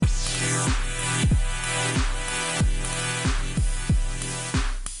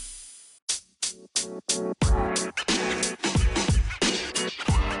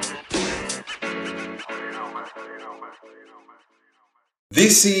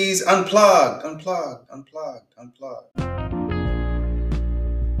This is Unplugged, Unplugged, Unplugged, Unplugged.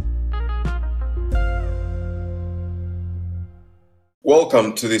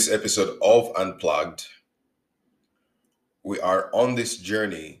 Welcome to this episode of Unplugged. We are on this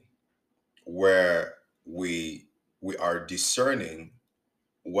journey where we are discerning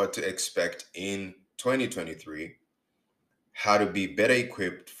what to expect in 2023, how to be better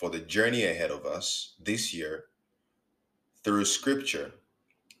equipped for the journey ahead of us this year through scripture,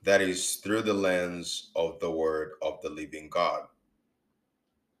 that is, through the lens of the Word of the living God.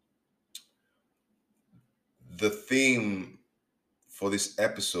 The theme for this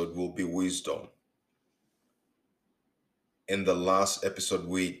episode will be wisdom. In the last episode,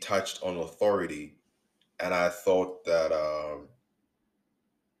 we touched on authority, and I thought that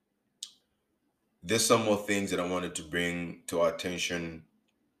there's some more things that I wanted to bring to our attention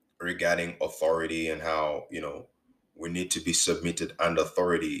regarding authority and how, we need to be submitted under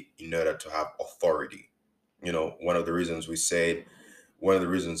authority in order to have authority. One of the reasons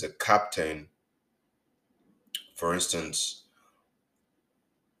a captain, for instance,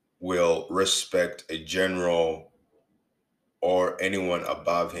 will respect a general or anyone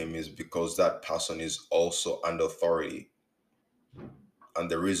above him is because that person is also under authority. And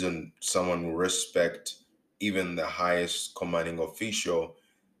the reason someone will respect even the highest commanding official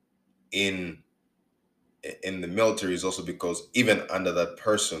in the military is also because even under that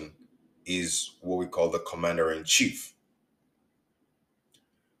person is what we call the commander in chief.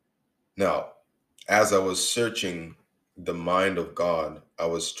 Now, as I was searching the mind of God, I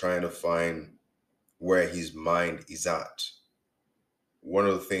was trying to find where his mind is at. One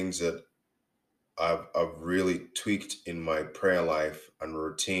of the things that I've really tweaked in my prayer life and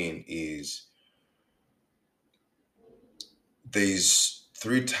routine is these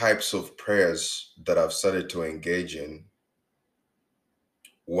three types of prayers that I've started to engage in,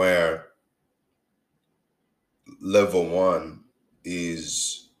 where level one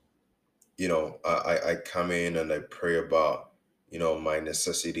is, I come in and I pray about, my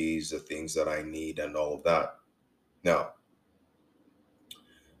necessities, the things that I need and all of that. Now,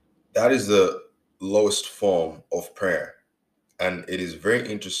 that is the lowest form of prayer. And it is very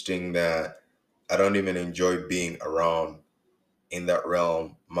interesting that I don't even enjoy being around in that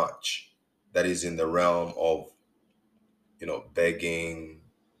realm much. That is in the realm of, begging,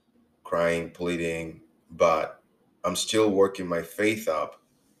 crying, pleading, but I'm still working my faith up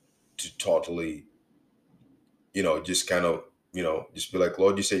to totally, just kind of, just be like,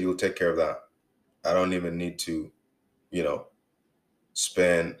 Lord, you said you'll take care of that. I don't even need to, you know,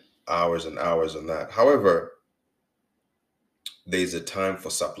 spend hours and hours on that. However, there's a time for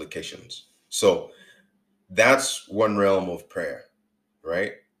supplications. So that's one realm of prayer,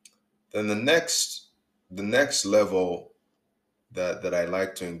 right? Then the next level that I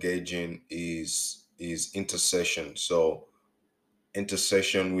like to engage in is intercession. So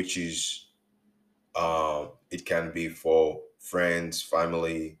intercession, which is it can be for friends,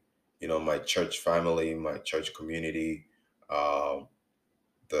 family, my church family, my church community, um,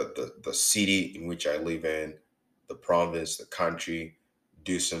 the city in which I live in, the province, the country,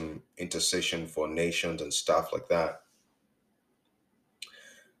 do some intercession for nations and stuff like that.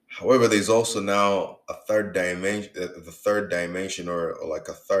 However, there's also now a third dimension, the third dimension, or like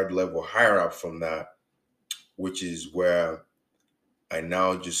a third level higher up from that, which is where I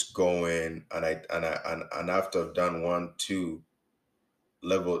now just go in and after I've done one, two,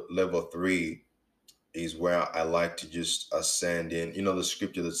 level three is where I like to just ascend in. The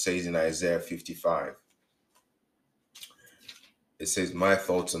scripture that says in Isaiah 55, it says, "My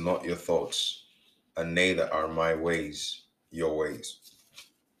thoughts are not your thoughts, and neither are my ways your ways."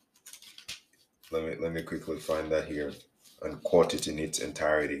 Let me quickly find that here and quote it in its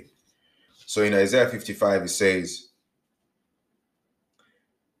entirety. So in Isaiah 55, it says,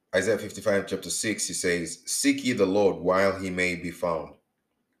 Isaiah 55, chapter 6, he says, "Seek ye the Lord while he may be found.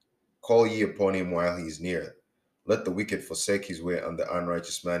 Call ye upon him while he is near. Let the wicked forsake his way, and the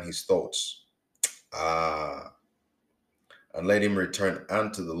unrighteous man his thoughts. And let him return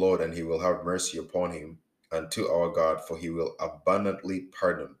unto the Lord, and he will have mercy upon him, and to our God, for he will abundantly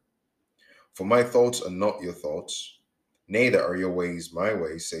pardon. For my thoughts are not your thoughts, neither are your ways my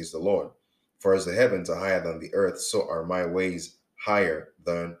ways, says the Lord. For as the heavens are higher than the earth, so are my ways higher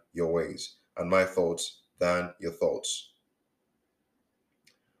than your ways, and my thoughts than your thoughts.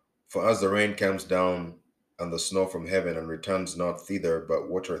 For as the rain comes down and the snow from heaven, and returns not thither, but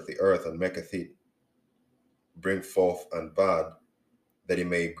watereth the earth, and maketh it bring forth and bud, that he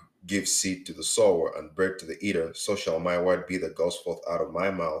may give seed to the sower and bread to the eater, so shall my word be that goes forth out of my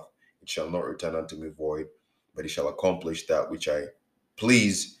mouth. It shall not return unto me void, but it shall accomplish that which I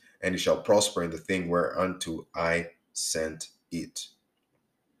please, and it shall prosper in the thing whereunto I sent it.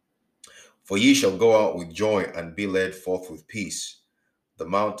 For ye shall go out with joy and be led forth with peace. The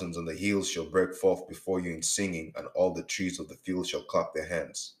mountains and the hills shall break forth before you in singing, and all the trees of the field shall clap their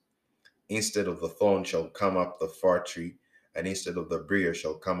hands. Instead of the thorn shall come up the fir tree, and instead of the brier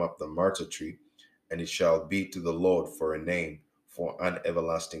shall come up the myrtle tree, and it shall be to the Lord for a name, for an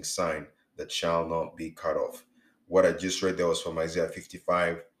everlasting sign that shall not be cut off. What I just read there was from Isaiah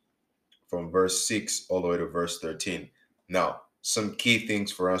 55, from verse 6 all the way to verse 13. Now, some key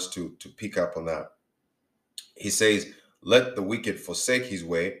things for us to pick up on that. He says, let the wicked forsake his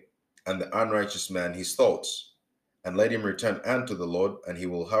way, and the unrighteous man his thoughts, and let him return unto the Lord, and he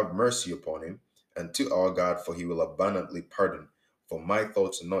will have mercy upon him, and to our God, for he will abundantly pardon. For my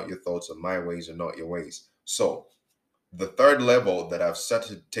thoughts are not your thoughts, and my ways are not your ways. So, the third level that I've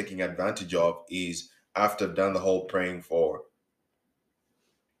started taking advantage of is after I've done the whole praying for,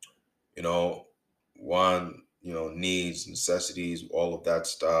 you know, one, needs, necessities, all of that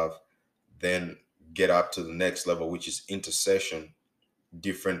stuff, then get up to the next level, which is intercession,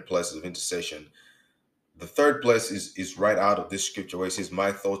 different places of intercession. The third place is right out of this scripture where it says,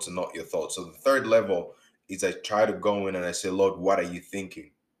 my thoughts are not your thoughts. So the third level is I try to go in and I say, Lord, what are you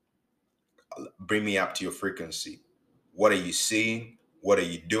thinking? Bring me up to your frequency. What are you seeing? What are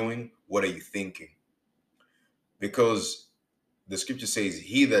you doing? What are you thinking? Because the scripture says,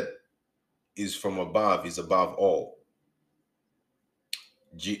 he that is from above is above all.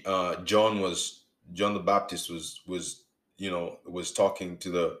 John the Baptist was talking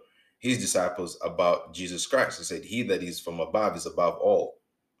to his disciples about Jesus Christ. He said, he that is from above is above all.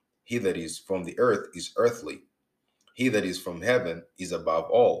 He that is from the earth is earthly. He that is from heaven is above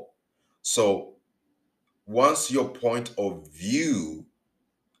all. So once your point of view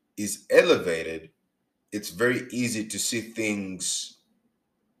is elevated, it's very easy to see things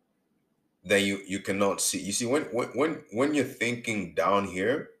that you cannot see. You see, when you're thinking down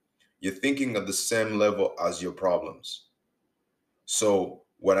here, you're thinking at the same level as your problems. So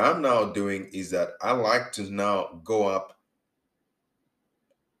what I'm now doing is that I like to now go up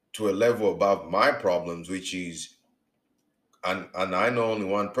to a level above my problems, which is, and I know only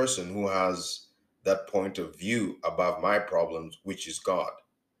one person who has that point of view above my problems, which is God.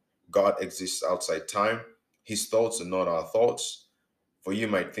 God exists outside time. His thoughts are not our thoughts. For you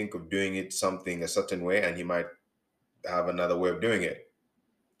might think of doing it something a certain way, and he might have another way of doing it.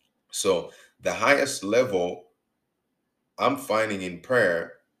 So the highest level I'm finding in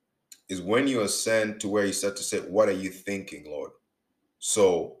prayer is when you ascend to where you start to say, what are you thinking, Lord?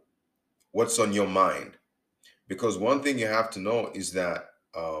 So what's on your mind? Because one thing you have to know is that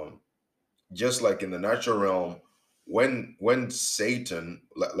just like in the natural realm, when Satan,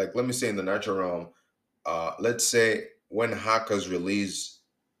 like let me say in the natural realm, let's say when hackers release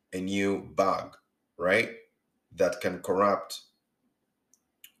a new bug, right, that can corrupt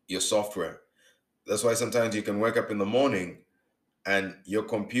your software. That's why sometimes you can wake up in the morning and your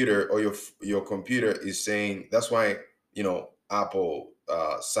computer or your computer is saying, that's why, Apple,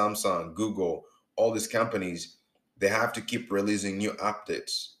 Samsung, Google, all these companies, they have to keep releasing new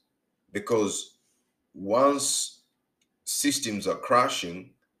updates, because once systems are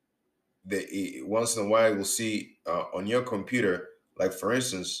crashing, once in a while you'll see on your computer, like for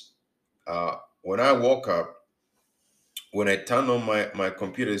instance, when I woke up, when I turned on my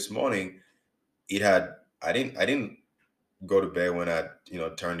computer this morning, it had I didn't go to bed when I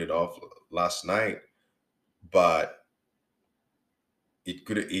turned it off last night, but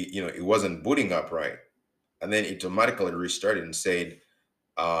it wasn't booting up right, and then it automatically restarted and said,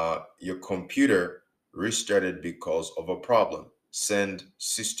 your computer restarted because of a problem. Send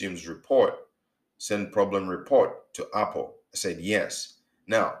systems report, send problem report to Apple. I said yes.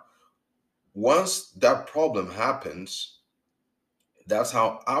 Now, once that problem happens, that's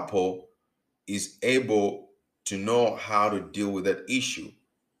how Apple is able to know how to deal with that issue.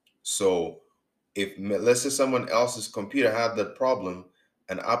 So if let's say someone else's computer had that problem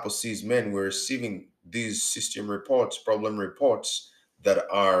and Apple sees, man, we're receiving these system reports, problem reports that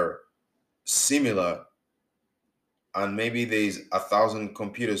are similar, and maybe there's 1,000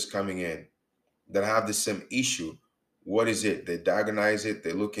 computers coming in that have the same issue. What is it? They diagnose it,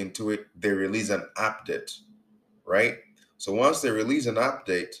 they look into it, they release an update, right? So once they release an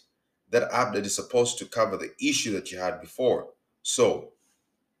update, that update is supposed to cover the issue that you had before. So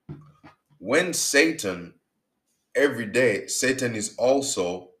when every day, Satan is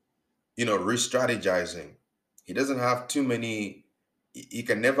also, re-strategizing. He doesn't have too many, he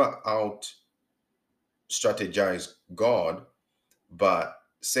can never out strategize God, but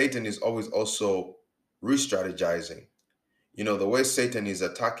Satan is always also re-strategizing. The way Satan is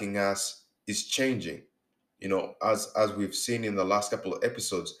attacking us is changing. As we've seen in the last couple of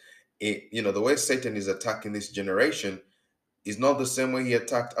episodes, the way Satan is attacking this generation is not the same way he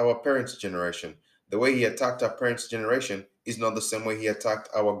attacked our parents' generation. The way he attacked our parents' generation is not the same way he attacked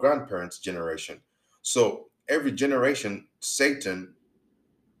our grandparents' generation. So every generation, Satan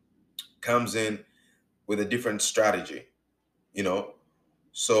comes in with a different strategy, you know.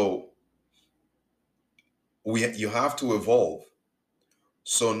 So you have to evolve.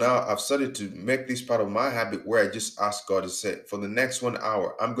 So now I've started to make this part of my habit where I just ask God to say, for the next 1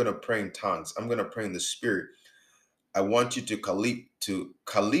 hour, I'm gonna pray in tongues. I'm gonna pray in the spirit. I want you to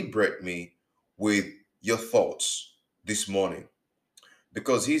calibrate me with your thoughts this morning.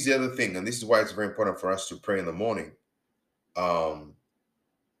 Because here's the other thing, and this is why it's very important for us to pray in the morning. Um,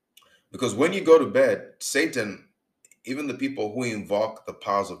 because when you go to bed, Satan, even the people who invoke the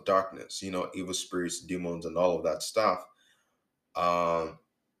powers of darkness, evil spirits, demons, and all of that stuff, um,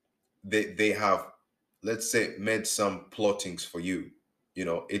 they have, let's say, made some plottings for you.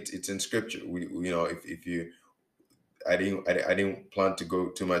 It's in scripture. If you I didn't plan to go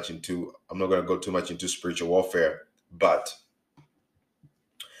too much into, I'm not going to go too much into spiritual warfare, but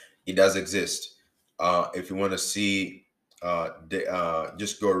it does exist. If you want to see,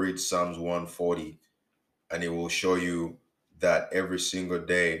 just go read Psalms 140, and it will show you that every single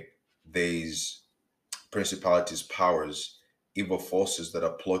day there's principalities, powers, evil forces that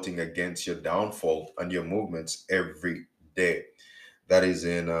are plotting against your downfall and your movements every day. That is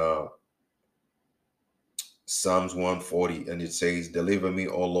in Psalms 140, and it says, "Deliver me,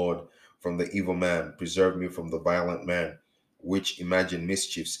 O Lord, from the evil man, preserve me from the violent man, which imagine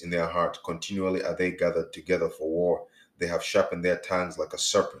mischiefs in their heart. Continually are they gathered together for war. They have sharpened their tongues like a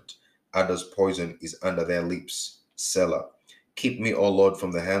serpent. Others' poison is under their lips. Selah. Keep me, O Lord,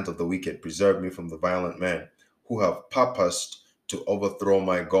 from the hands of the wicked. Preserve me from the violent man, who have purposed to overthrow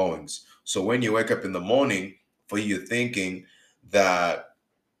my goings." So when you wake up in the morning, for you thinking that,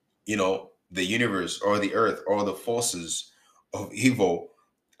 the universe or the earth or the forces of evil,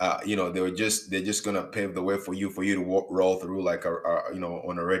 they're just gonna pave the way for you to roll through like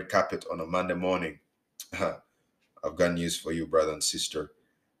on a red carpet on a Monday morning. I've got news for you, brother and sister.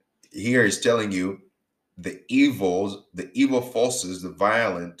 Here is telling you the evil forces, the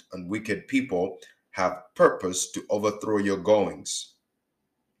violent and wicked people have purpose to overthrow your goings.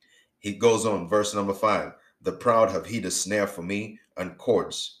 He goes on, verse number 5. The proud have hid a snare for me and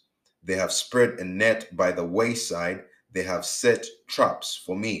cords. They have spread a net by the wayside. They have set traps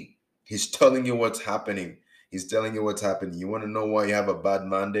for me. He's telling you what's happening. He's telling you what's happening. You want to know why you have a bad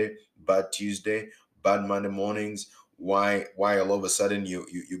Monday, bad Tuesday, bad Monday mornings? Why all of a sudden you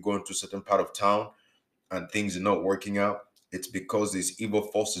go into a certain part of town and things are not working out? It's because these evil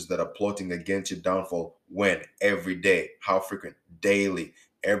forces that are plotting against your downfall. When? Every day. How frequent? Daily.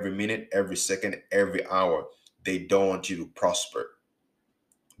 Every minute, every second, every hour. They don't want you to prosper.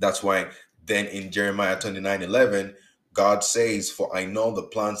 That's why then in Jeremiah 29:11, God says, "For I know the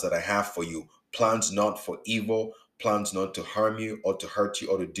plans that I have for you, plans not for evil, plans not to harm you or to hurt you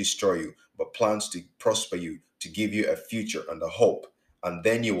or to destroy you, but plans to prosper you, to give you a future and a hope. And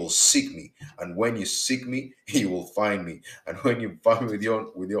then you will seek me. And when you seek me, you will find me. And when you find me with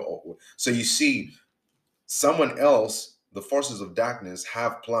your." So you see, someone else, the forces of darkness,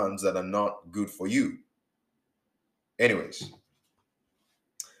 have plans that are not good for you. Anyways,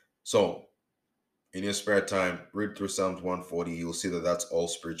 so in your spare time, read through Psalms 140. You'll see that that's all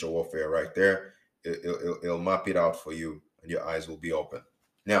spiritual warfare right there. It'll map it out for you, and your eyes will be open.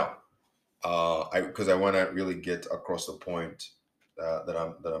 Now, because I want to really get across the point that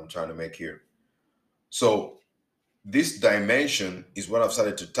I'm trying to make here. So this dimension is what I've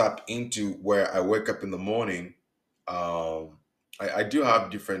started to tap into, where I wake up in the morning. Um, I do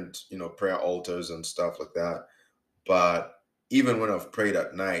have different, prayer altars and stuff like that. But even when I've prayed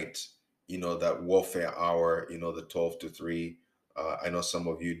at night, that warfare hour, the 12 to 3, I know some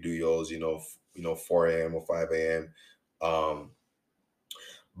of you do yours, 4 a.m. or 5 a.m.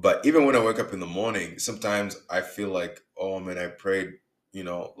 But even when I wake up in the morning, sometimes I feel like, oh man, I prayed,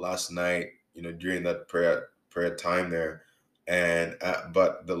 last night, during that prayer time there. And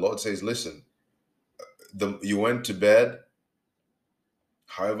but the Lord says, listen, you went to bed,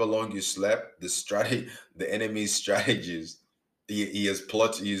 however long you slept, the enemy's strategies,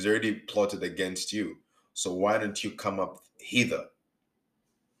 he's already plotted against you. So why don't you come up hither,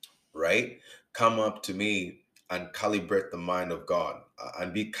 right? Come up to me and calibrate the mind of God,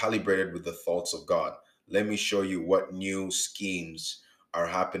 and be calibrated with the thoughts of God. Let me show you what new schemes are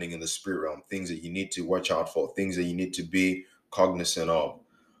happening in the spirit realm, things that you need to watch out for, things that you need to be cognizant of.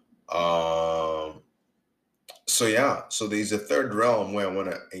 Um, So yeah, so there's a third realm where I want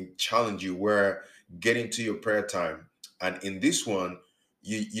to challenge you, where get into your prayer time, and in this one,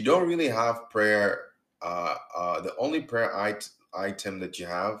 you don't really have prayer. The only prayer item that you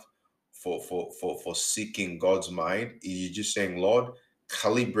have for seeking God's mind is you just saying, Lord,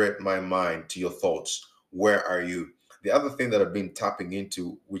 calibrate my mind to your thoughts. Where are you? The other thing that I've been tapping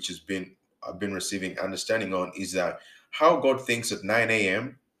into, which has been I've been receiving understanding on, is that how God thinks at 9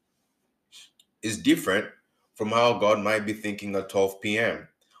 a.m. is different from how God might be thinking at 12 p.m.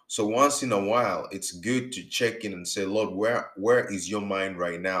 So once in a while, it's good to check in and say, Lord, where is your mind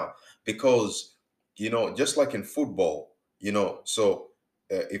right now? Because just like in football, so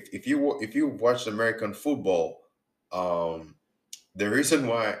if you watch American football, um, the reason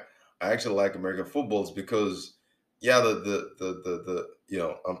why I actually like American football is because yeah, the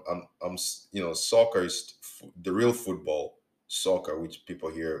soccer is the real football, soccer, which people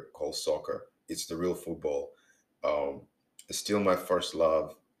here call soccer. It's the real football. Um, it's still my first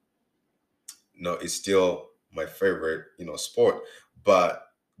love. No, it's still my favorite, sport. But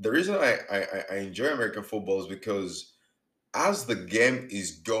the reason I enjoy American football is because as the game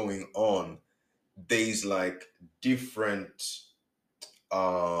is going on, there's like different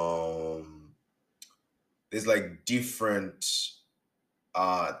um there's like different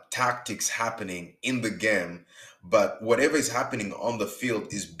tactics happening in the game, but whatever is happening on the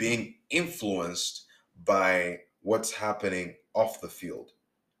field is being influenced by what's happening off the field.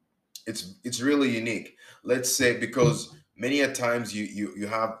 It's really unique. Let's say because many a times you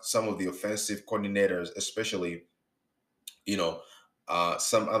have some of the offensive coordinators, especially you know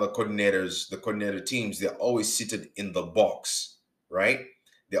some other coordinators, the coordinator teams, they're always seated in the box, right?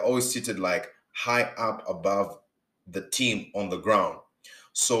 They're always seated like high up above the team on the ground.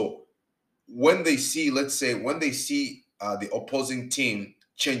 So when they see, let's say, when they see the opposing team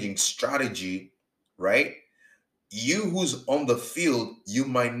changing strategy, right? You who's on the field, you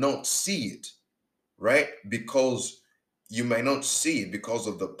might not see it, right? Because you might not see it because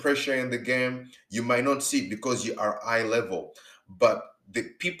of the pressure in the game. You might not see it because you are eye level. But the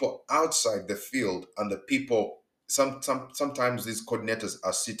people outside the field and the people, sometimes these coordinators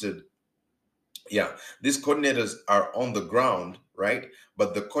are seated. Yeah, these coordinators are on the ground, right?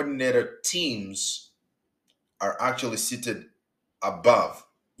 But the coordinator teams are actually seated above.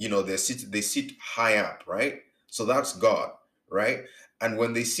 They sit high up, right? So that's God, right? And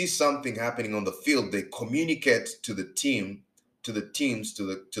when they see something happening on the field, they communicate to the team, to the teams, to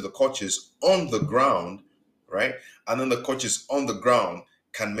the coaches on the ground, right? And then the coaches on the ground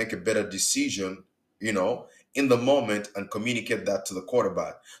can make a better decision, you know, in the moment, and communicate that to the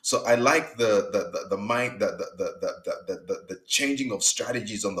quarterback. So I like the mind, the changing of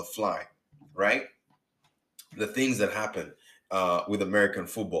strategies on the fly, right? The things that happen with American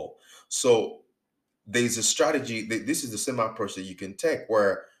football. So there's a strategy. This is the same approach that you can take,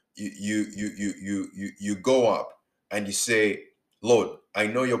 where you go up and you say, Lord, I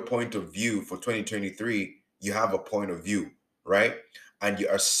know your point of view for 2023. You have a point of view, right? And you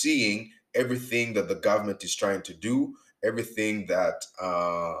are seeing everything that the government is trying to do, everything that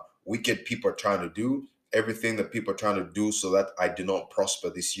wicked people are trying to do, everything that people are trying to do so that I do not prosper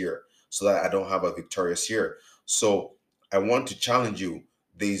this year, so that I don't have a victorious year. So I want to challenge you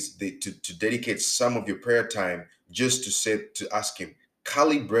to dedicate some of your prayer time just to ask him,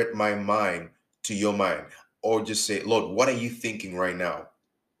 calibrate my mind to your mind. Or just say, Lord, what are you thinking right now?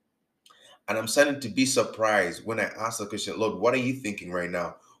 And I'm starting to be surprised when I ask the question, Lord, what are you thinking right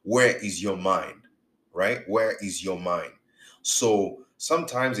now? Where is your mind? Right? Where is your mind? So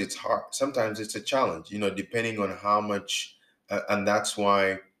sometimes it's hard, sometimes it's a challenge, depending on how much, and that's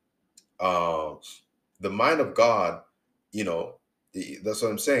why uh, the mind of God, you know, that's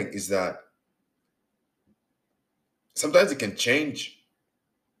what I'm saying, is that sometimes it can change.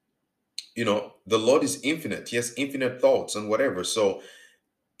 The Lord is infinite. He has infinite thoughts and whatever. So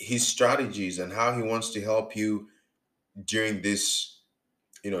his strategies and how he wants to help you during this,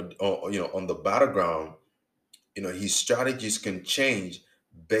 on the battleground, his strategies can change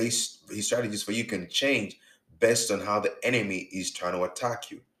his strategies for you can change based on how the enemy is trying to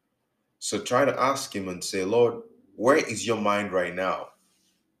attack you. So try to ask him and say, Lord, where is your mind right now?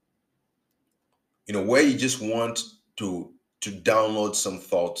 Where you just want to download some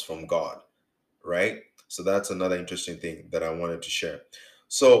thoughts from God, right? So that's another interesting thing that I wanted to share.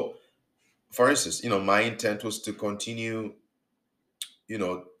 So, for instance, my intent was to continue, you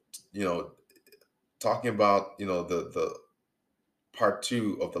know, you know, talking about, the part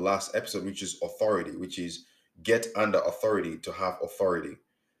two of the last episode, which is authority, which is get under authority to have authority.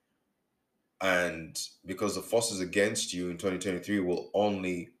 And because the forces against you in 2023 will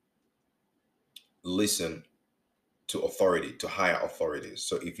only listen, to authority, to higher authorities.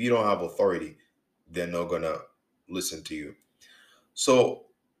 So if you don't have authority, they're not gonna listen to you. So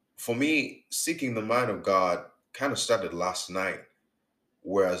for me, seeking the mind of God kind of started last night,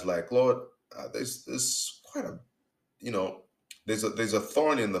 where I was like, Lord, there's quite a, you know, there's a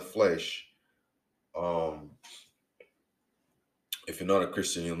thorn in the flesh. Um, if you're not a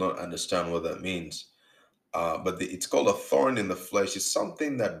Christian, you'll not understand what that means. It's called a thorn in the flesh. It's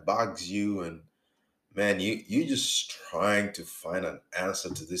something that bugs you, and man, you just trying to find an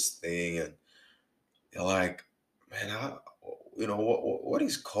answer to this thing, and you're like, man, what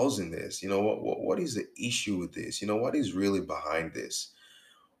is causing this? What is the issue with this? What is really behind this?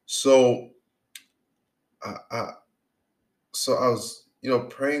 So, I, I so I was,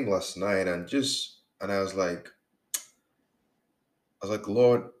 praying last night, and I was like,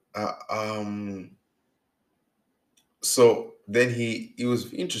 Lord, so then it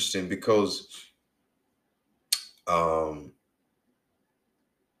was interesting because, um,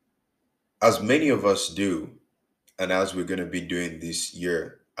 as many of us do, and as we're going to be doing this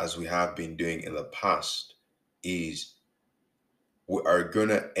year, as we have been doing in the past, is we are going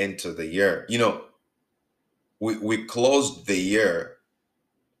to enter the year. We closed the year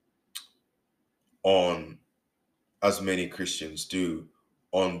on, as many Christians do,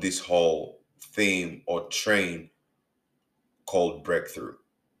 on this whole theme or train called breakthrough.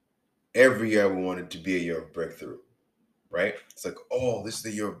 Every year we want it to be a year of breakthrough, right? It's like, oh, this is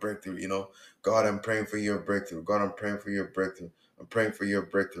the year of breakthrough. God, I'm praying for your breakthrough. God, I'm praying for your breakthrough. I'm praying for your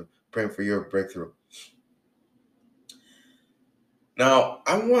breakthrough. Praying for your breakthrough. Now,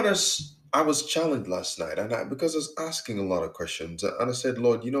 I was challenged last night, because I was asking a lot of questions, and I said,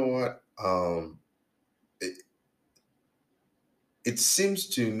 Lord, you know what? It, it seems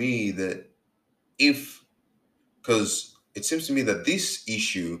to me that if, because it seems to me that this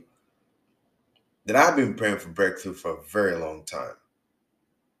issue that I've been praying for breakthrough for a very long time,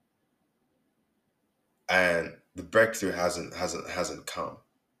 and the breakthrough hasn't come.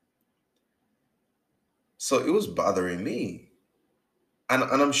 So it was bothering me, and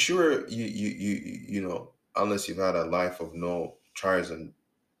I'm sure unless you've had a life of no trials and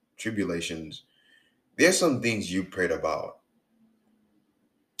tribulations, there's some things you prayed about,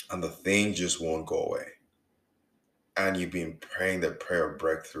 and the thing just won't go away. And you've been praying the prayer of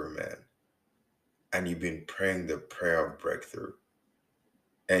breakthrough, man. And you've been praying the prayer of breakthrough.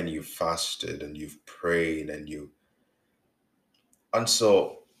 And you fasted and you've prayed and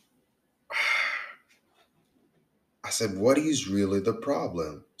so I said, what is really the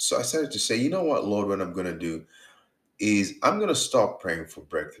problem? So I started to say, you know what, Lord, what I'm gonna do is I'm gonna stop praying for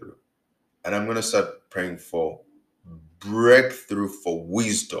breakthrough, and I'm gonna start praying for breakthrough for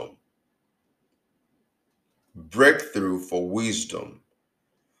wisdom. Breakthrough for wisdom.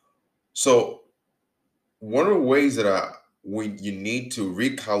 So one of the ways that you need to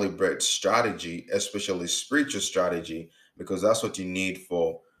recalibrate strategy, especially spiritual strategy, because that's what you need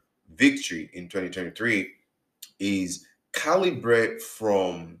for victory in 2023, is calibrate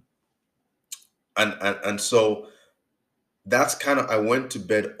from, and so that's kind of, I went to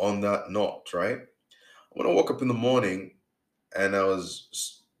bed on that note, right? When I woke up in the morning and I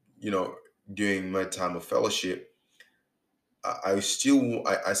was, doing my time of fellowship, I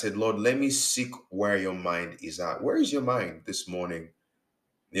said, Lord, let me seek where your mind is at. Where is your mind this morning?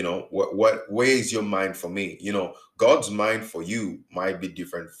 Where is your mind for me? God's mind for you might be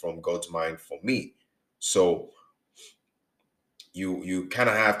different from God's mind for me. So you kind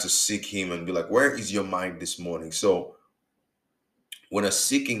of have to seek him and be like, where is your mind this morning? So when I'm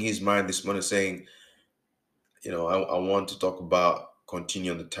seeking his mind this morning, saying, I want to talk about,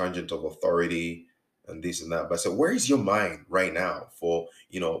 continue on the tangent of authority and this and that. But I said, where is your mind right now for,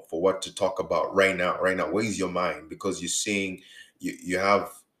 for what to talk about right now? Right now, where is your mind? Because you're seeing, you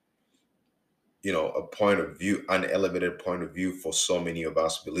have, a point of view, an elevated point of view for so many of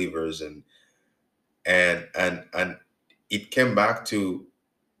us believers, and it came back to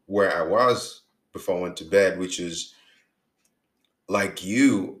where I was before I went to bed, which is like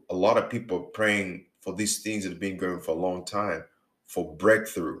a lot of people are praying for these things that have been going for a long time, for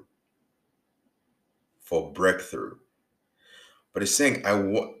breakthrough, for breakthrough. But it's saying, I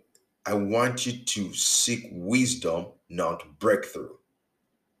want you to seek wisdom, not breakthrough.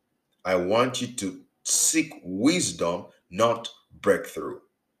 I want you to seek wisdom, not breakthrough.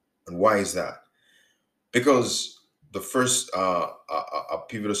 And why is that? Because the first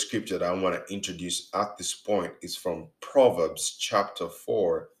pivotal scripture that I want to introduce at this point is from Proverbs chapter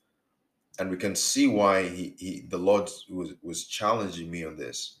 4. And we can see why the Lord was challenging me on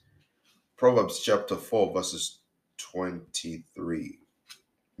this. Proverbs chapter 4, verses 23.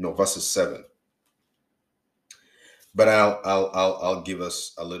 No, verses 7. But I'll give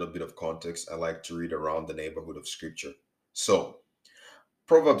us a little bit of context. I like to read around the neighborhood of scripture. So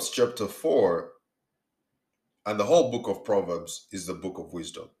Proverbs chapter 4, and the whole book of Proverbs is the book of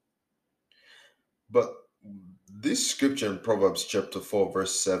wisdom. But this scripture in Proverbs chapter 4,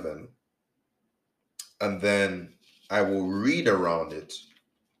 verse 7, and then I will read around it.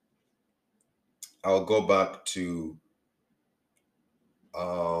 I'll go back to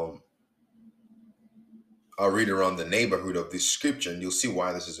um I'll read around the neighborhood of this scripture, and you'll see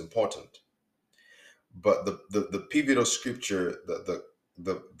why this is important. But the pivotal scripture,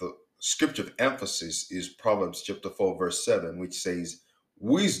 the scripture of emphasis is Proverbs chapter 4, verse 7, which says,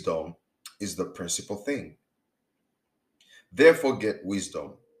 wisdom is the principal thing. Therefore get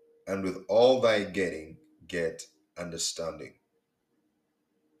wisdom, and with all thy getting, get understanding.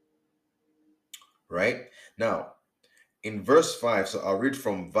 Right? Now, in verse 5, so I'll read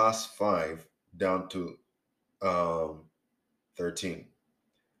from verse 5 down to 13.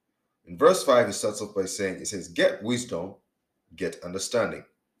 In verse 5, he starts off by saying, it says, get wisdom, get understanding.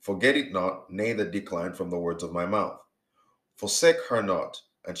 Forget it not, neither decline from the words of my mouth. Forsake her not,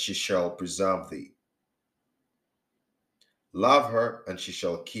 and she shall preserve thee. Love her, and she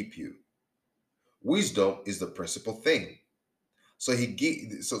shall keep you. Wisdom is the principal thing. So he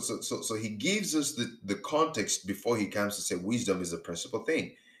gives us the context before he comes to say wisdom is the principal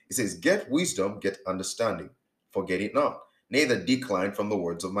thing. He says, get wisdom, get understanding. Forget it not, neither decline from the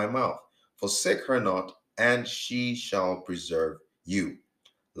words of my mouth. Forsake her not, and she shall preserve you.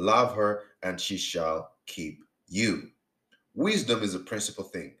 Love her, and she shall keep you. Wisdom is the principal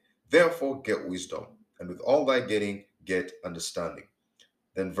thing. Therefore, get wisdom, and with all thy getting, get understanding.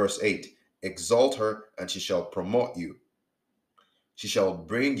 Then verse 8, exalt her, and she shall promote you. She shall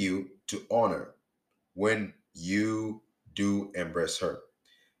bring you to honor when you do embrace her.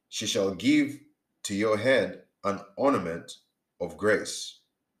 She shall give to your head an ornament of grace,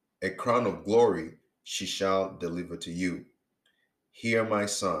 a crown of glory she shall deliver to you. Hear, my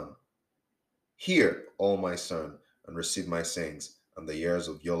son, hear, all my son, and receive my sayings, and the years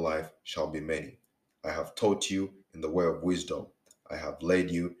of your life shall be many. I have taught you in the way of wisdom. I have led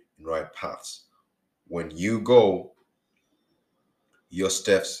you in right paths. When you go, your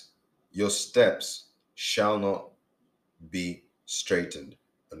steps shall not be straitened,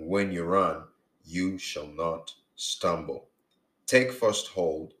 and when you run, you shall not stumble. Take first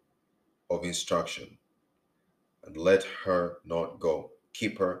hold of instruction, and let her not go.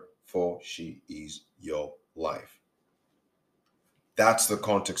 Keep her, for she is your life. That's the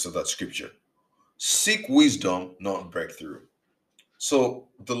context of that scripture. Seek wisdom, not breakthrough. So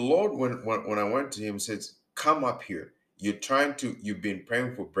the Lord, when I went to him, says, come up here. You've been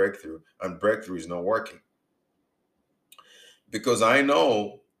praying for breakthrough, and breakthrough is not working. Because I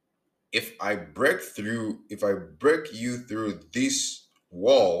know if I break you through this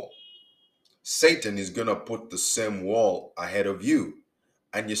wall, Satan is gonna put the same wall ahead of you,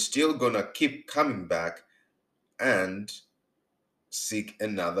 and you're still gonna keep coming back and seek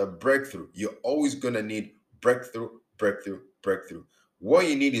another breakthrough. You're always gonna need breakthrough, breakthrough, breakthrough. What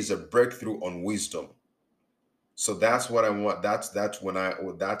you need is a breakthrough on wisdom. So that's what I want. That's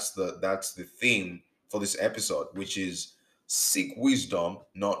the theme for this episode, which is seek wisdom,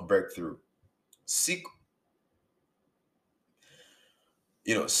 not breakthrough. Seek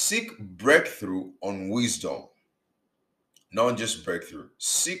seek breakthrough on wisdom, not just breakthrough.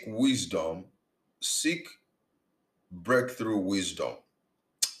 Seek wisdom, seek breakthrough wisdom.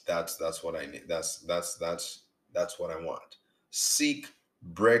 That's what I need. That's what I want. Seek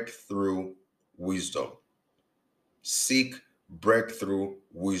breakthrough wisdom. Seek breakthrough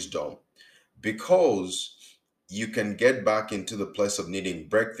wisdom, because you can get back into the place of needing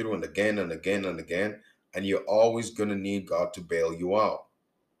breakthrough and again and again and again, and you're always going to need God to bail you out.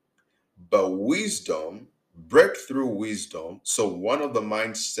 But wisdom, breakthrough wisdom. So one of the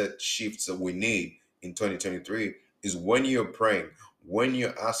mindset shifts that we need in 2023 is when you're praying, when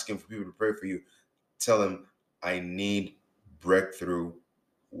you're asking for people to pray for you, tell them, I need breakthrough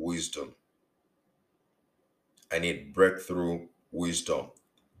wisdom. I need breakthrough wisdom.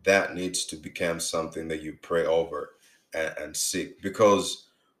 That needs to become something that you pray over and seek, because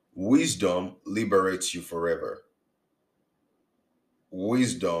wisdom liberates you forever.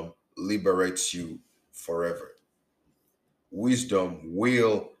 Wisdom liberates you forever. Wisdom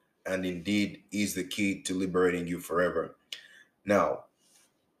will and indeed is the key to liberating you forever. Now,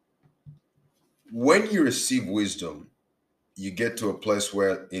 when you receive wisdom, you get to a place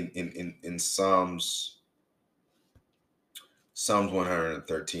where in Psalms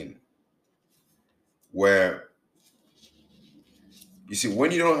 113, where you see,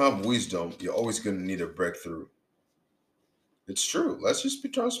 when you don't have wisdom, you're always going to need a breakthrough. It's true. Let's just be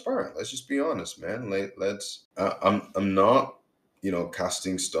transparent. Let's just be honest, man. Let's. I'm not,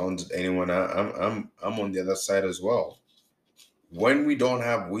 casting stones at anyone. I'm on the other side as well. When we don't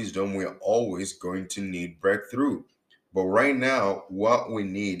have wisdom, we're always going to need breakthrough. But right now, what we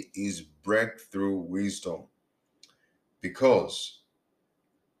need is breakthrough wisdom, because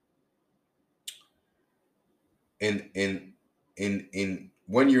in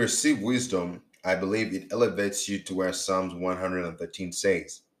when you receive wisdom, I believe it elevates you to where Psalms 113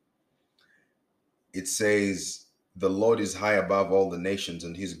 says. It says, "The Lord is high above all the nations,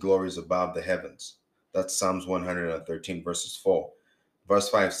 and his glory is above the heavens." That's Psalms 113, verses 4. Verse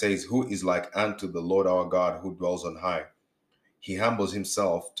 5 says, "Who is like unto the Lord our God, who dwells on high? He humbles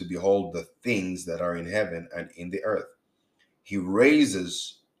himself to behold the things that are in heaven and in the earth. He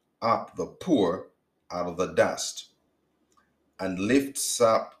raises up the poor out of the dust and lifts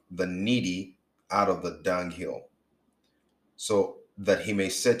up the needy out of the dunghill, so that he may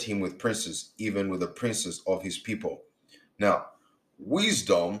set him with princes, even with the princes of his people." Now,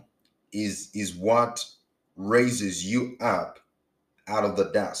 wisdom is what raises you up out of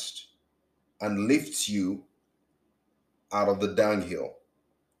the dust and lifts you out of the dunghill.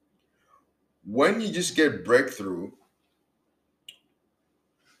 When you just get breakthrough,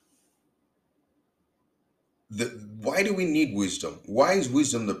 why do we need wisdom? Why is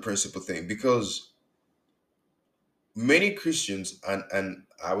wisdom the principal thing? Because many Christians, and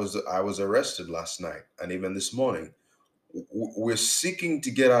I was arrested last night and even this morning, we're seeking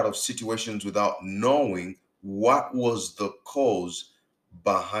to get out of situations without knowing what was the cause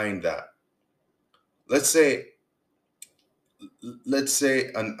behind that. Let's say,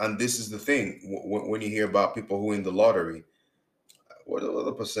 and this is the thing, when you hear about people who win the lottery, what are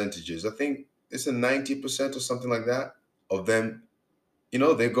the percentages? I think it's a 90% or something like that of them,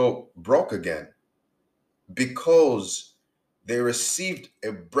 they go broke again because they received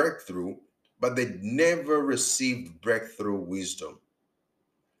a breakthrough, but they never received breakthrough wisdom.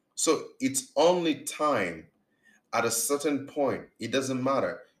 So it's only time. At a certain point, it doesn't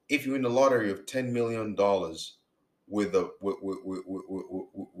matter if you win the lottery of $10 million with a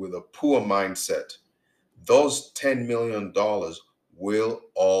poor mindset. Those $10 million will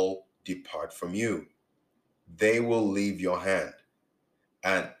all depart from you. They will leave your hand,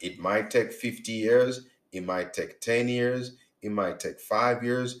 and it might take 50 years. It might take 10 years. It might take 5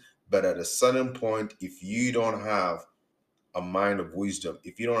 years. But at a certain point, if you don't have a mind of wisdom,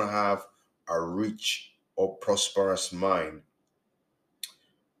 if you don't have a rich or prosperous mind,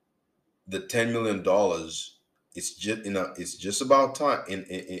 the $10 million, it's just about time.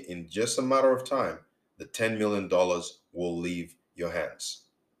 In just a matter of time, the $10 million will leave your hands.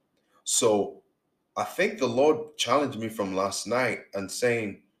 So I think the Lord challenged me from last night and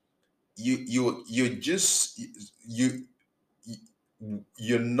saying, you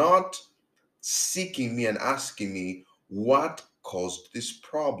you're not seeking me and asking me what caused this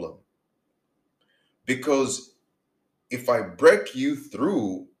problem. Because if I break you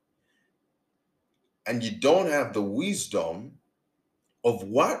through and you don't have the wisdom of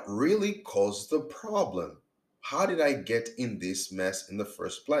what really caused the problem, how did I get in this mess in the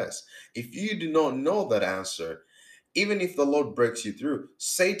first place? If you do not know that answer, even if the Lord breaks you through,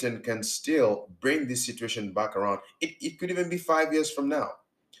 Satan can still bring this situation back around. It could even be 5 years from now.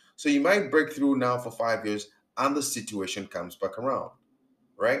 So you might break through now for 5 years and the situation comes back around,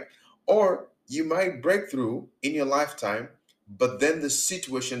 right? Or you might break through in your lifetime, but then the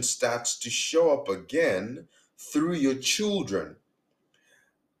situation starts to show up again through your children.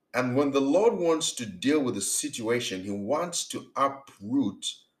 And when the Lord wants to deal with the situation, he wants to uproot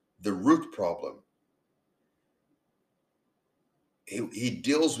the root problem. He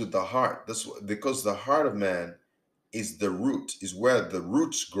deals with the heart. That's because the heart of man is the root, is where the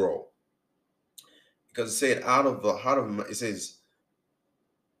roots grow. Because it said, out of the heart of man, it says,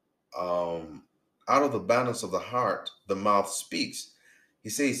 out of the abundance of the heart, the mouth speaks. He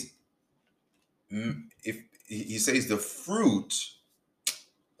says, if he says the fruit,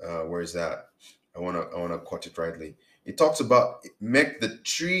 where is that? I wanna quote it rightly. It talks about making the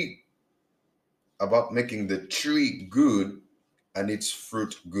tree good and its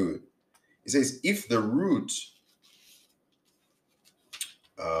fruit good. It says, if the root,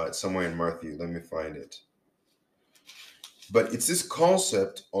 it's somewhere in Matthew, let me find it. But it's this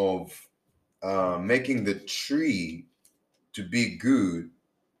concept of making the tree to be good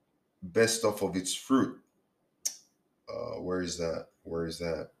based off of its fruit. Where is that? Where is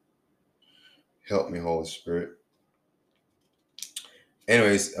that? Help me, Holy Spirit.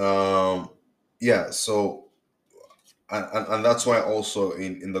 Anyways, yeah. So, and that's why also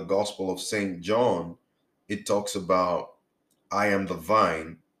in the Gospel of Saint John, it talks about I am the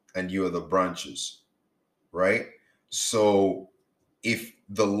vine and you are the branches, right? So if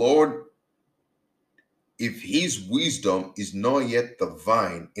the Lord, if his wisdom is not yet the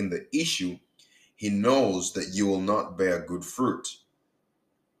vine in the issue, he knows that you will not bear good fruit,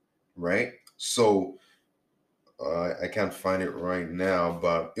 right? So I can't find it right now,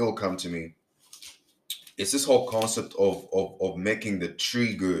 but it will come to me. It's this whole concept of making the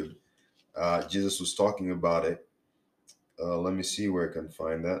tree good. Jesus was talking about it. Let me see where I can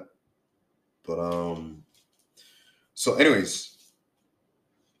find that. But so anyways,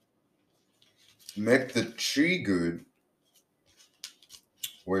 make the tree good.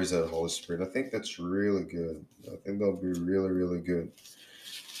 Where is that, Holy Spirit? I think that's really good. I think that'll be really, really good.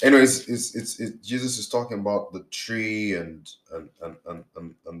 Anyways, Jesus is talking about the tree and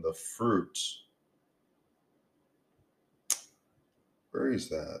the fruit. Where is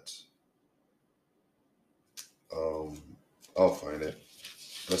that? Um, I'll find it.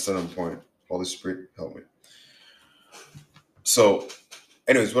 That's not on point. Holy Spirit, help me. So,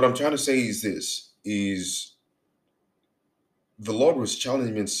 anyways, what I'm trying to say is this: is the Lord was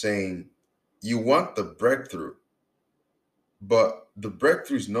challenging me and saying, "You want the breakthrough, but the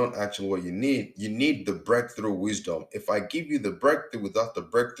breakthrough is not actually what you need. You need the breakthrough wisdom. If I give you the breakthrough without the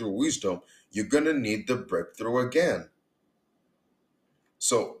breakthrough wisdom, you're gonna need the breakthrough again."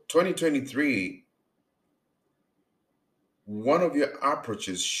 So, 2023, one of your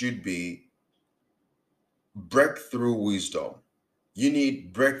approaches should be breakthrough wisdom. You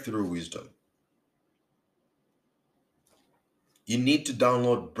need breakthrough wisdom. You need to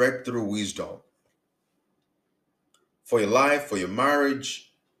download breakthrough wisdom for your life, for your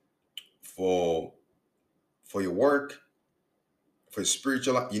marriage, for your work, for your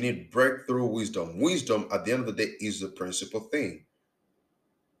spiritual life. You need breakthrough wisdom. Wisdom, at the end of the day, is the principal thing.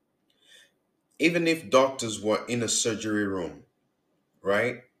 Even if doctors were in a surgery room,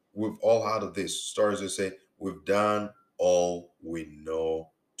 right? We've all heard of this stories that say, we've done all we know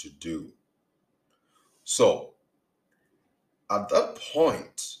to do. So at that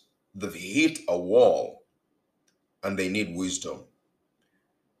point, they've hit a wall and they need wisdom,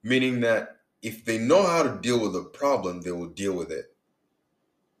 meaning that if they know how to deal with a problem, they will deal with it.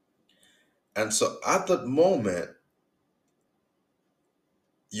 And so at that moment,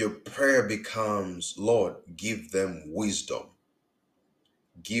 your prayer becomes, Lord, give them wisdom.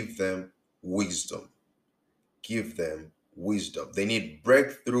 Give them wisdom. Give them wisdom. They need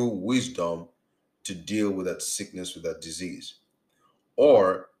breakthrough wisdom to deal with that sickness, with that disease.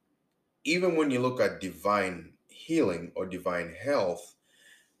 Or even when you look at divine healing or divine health,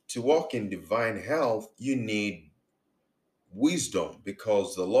 to walk in divine health, you need wisdom,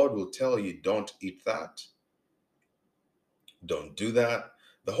 because the Lord will tell you, don't eat that. Don't do that.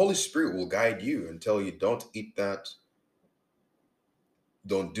 The Holy Spirit will guide you and tell you, don't eat that.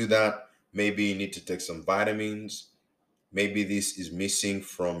 Don't do that. Maybe you need to take some vitamins. Maybe this is missing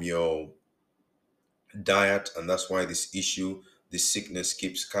from your diet, and that's why this issue, this sickness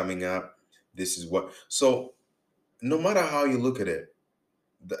keeps coming up. This is what. So, no matter how you look at it,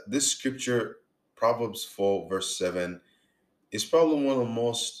 this scripture, Proverbs 4, verse 7, is probably one of the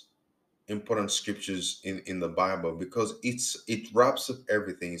most important scriptures in the Bible, because it wraps up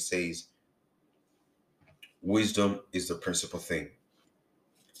everything. It says, wisdom is the principal thing.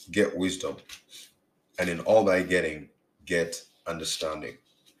 Get wisdom, and in all thy getting, get understanding.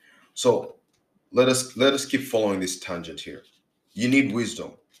 So let us keep following this tangent here. You need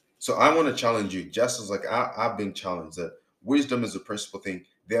wisdom. So I want to challenge you, just as like I've been challenged, that wisdom is the principal thing.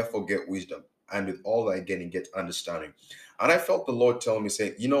 Therefore, get wisdom, and with all thy getting, get understanding. And I felt the Lord telling me,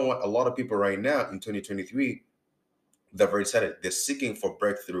 say, you know what? A lot of people right now in 2023, they've already said it. They're seeking for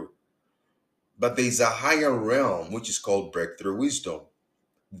breakthrough, but there's a higher realm which is called breakthrough wisdom.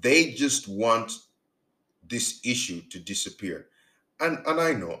 They just want this issue to disappear. And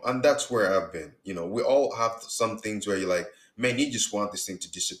I know, and that's where I've been. We all have some things where you're like, man, you just want this thing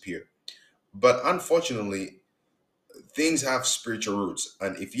to disappear. But unfortunately, things have spiritual roots.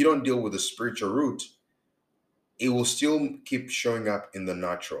 And if you don't deal with the spiritual root, it will still keep showing up in the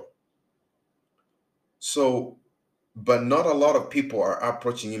natural. So, but not a lot of people are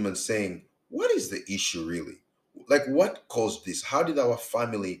approaching him and saying, what is the issue really? Like, what caused this? How did our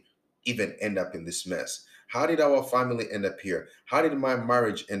family even end up in this mess? How did our family end up here? How did my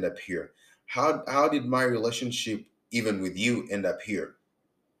marriage end up here? How did my relationship, even with you, end up here?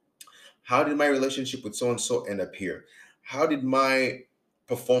 How did my relationship with so and so end up here? How did my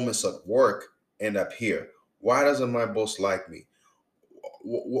performance at work end up here? Why doesn't my boss like me?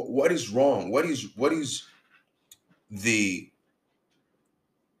 What is wrong? What is the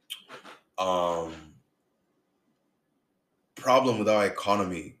um problem with our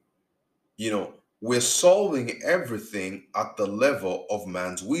economy, you know, we're solving everything at the level of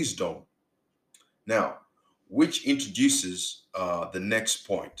man's wisdom. Now, which introduces the next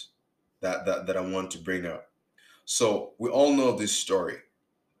point that I want to bring up. So we all know this story.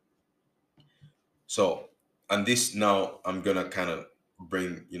 So, and this now I'm gonna kind of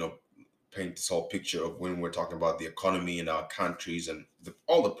bring, paint this whole picture of when we're talking about the economy in our countries and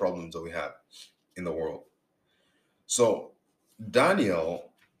all the problems that we have in the world. So,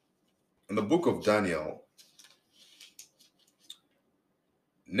 Daniel, in the book of Daniel,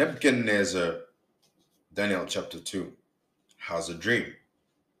 Nebuchadnezzar, Daniel chapter 2, has a dream.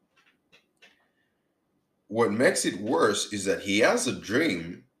 What makes it worse is that he has a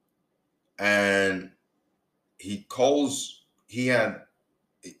dream and he had,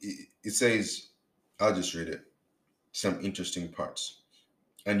 it says, I'll just read it, some interesting parts.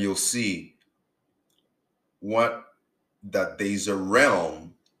 And you'll see what that there's a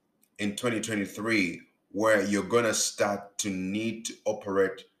realm in 2023 where you're going to start to need to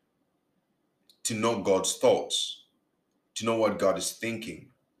operate, to know God's thoughts, to know what God is thinking.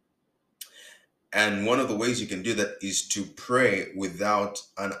 And one of the ways you can do that is to pray without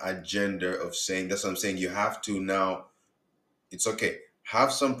an agenda of saying, that's what I'm saying. You have to now, it's okay.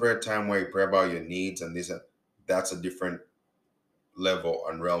 Have some prayer time where you pray about your needs and this, and that's a different level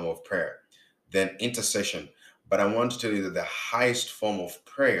and realm of prayer. Then intercession. But I want to tell you that the highest form of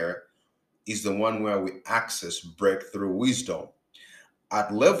prayer is the one where we access breakthrough wisdom.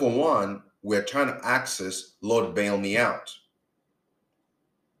 At level one, we're trying to access, Lord, bail me out,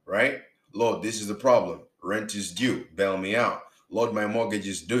 right? Lord, this is the problem. Rent is due, bail me out. Lord, my mortgage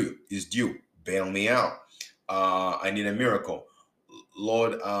is due, bail me out. I need a miracle.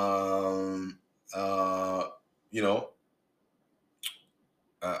 Lord, you know,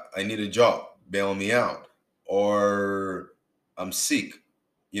 I need a job, bail me out. Or I'm sick,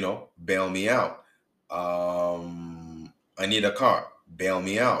 bail me out. I need a car, bail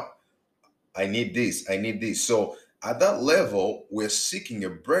me out. I need this, I need this. So at that level, we're seeking a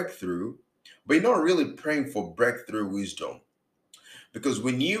breakthrough, but you're not really praying for breakthrough wisdom. Because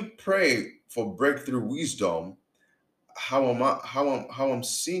when you pray for breakthrough wisdom, how I'm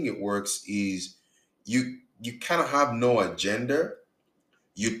seeing it works is you kind of have no agenda.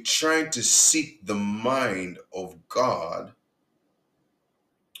 You're trying to seek the mind of God.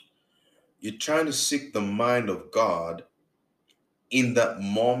 You're trying to seek the mind of God in that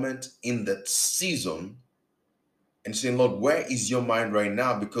moment, in that season, and saying, Lord, where is your mind right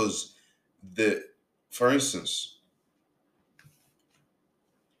now? Because for instance,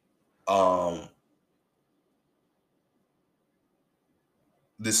 um,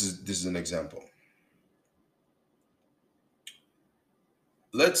 this is an example.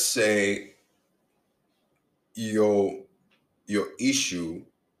 Let's say your issue.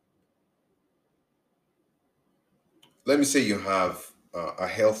 Let me say you have a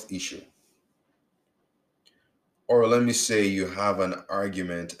health issue, or let me say you have an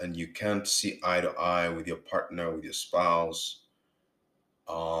argument and you can't see eye to eye with your partner, with your spouse.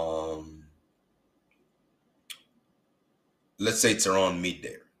 Um, let's say it's around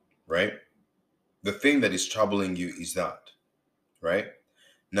midday, right? The thing that is troubling you is that, right?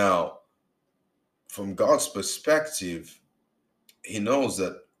 Now, from God's perspective, He knows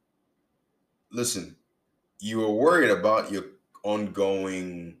that, listen, you are worried about your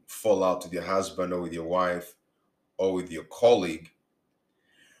ongoing fallout with your husband or with your wife or with your colleague,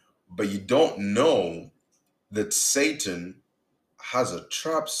 but you don't know that Satan has a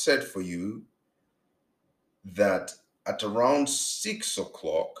trap set for you that at around 6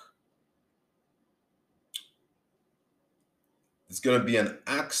 o'clock, there's going to be an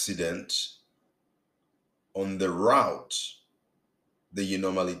accident on the route that you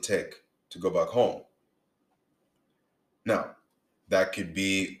normally take to go back home. Now, that could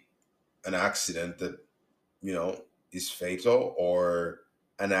be an accident that, is fatal, or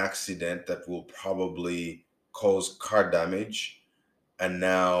an accident that will probably cause car damage and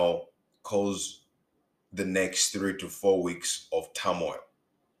now cause the next 3 to 4 weeks of turmoil,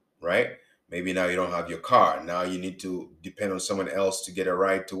 right? Maybe now you don't have your car. Now you need to depend on someone else to get a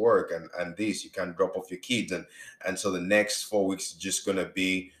ride to work, and this, you can't drop off your kids, and so the next 4 weeks is just gonna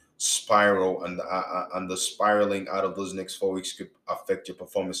be spiral, and the spiraling out of those next 4 weeks could affect your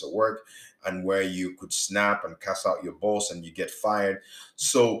performance at work, and where you could snap and cast out your boss and you get fired.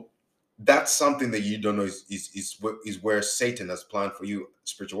 So that's something that you don't know is where Satan has planned for you,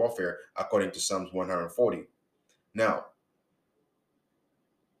 spiritual warfare, according to Psalms 140. Now,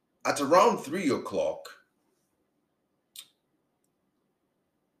 at around 3 o'clock,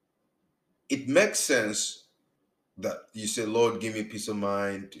 it makes sense that you say, Lord, give me peace of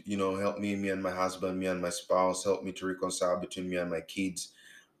mind, help me and my husband, me and my spouse, help me to reconcile between me and my kids.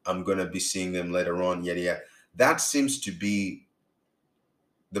 I'm gonna be seeing them later on, yada yada. That seems to be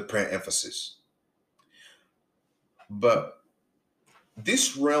the prayer emphasis. But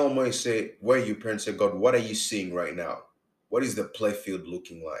this realm where you say, where you pray and say, God, what are you seeing right now? What is the play field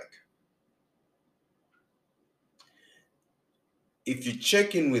looking like? If you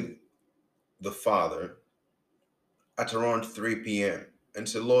check in with the Father at around 3 p.m. and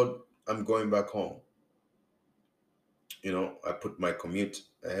say, Lord, I'm going back home. I put my commute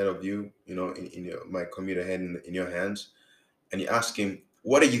ahead of you, my commute ahead in your hands. And you ask him,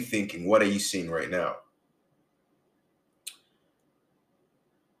 what are you thinking? What are you seeing right now?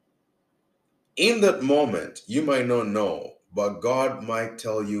 In that moment, you might not know, but God might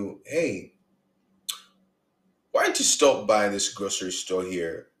tell you, hey, why don't you stop by this grocery store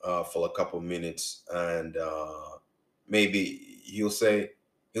here for a couple minutes, and maybe he'll say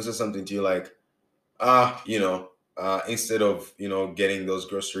something to you like, instead of getting those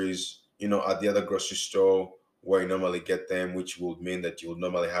groceries at the other grocery store where you normally get them, which would mean that you would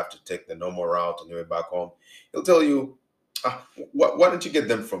normally have to take the normal route on your way back home, he'll tell you, why don't you get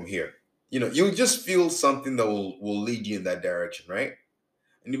them from here? You'll just feel something that will lead you in that direction, right?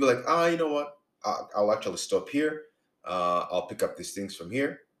 And you'll be like, you know what, I'll actually stop here. I'll pick up these things from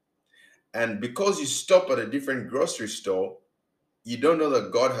here. And because you stop at a different grocery store, you don't know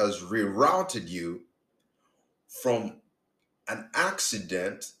that God has rerouted you from an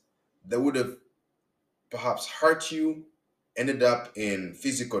accident that would have perhaps hurt you, ended up in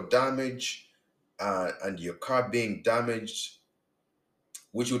physical damage, and your car being damaged,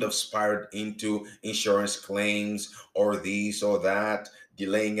 which would have spiraled into insurance claims or this or that,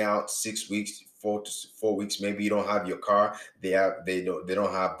 delaying out 6 weeks, 4 weeks. Maybe you don't have your car. They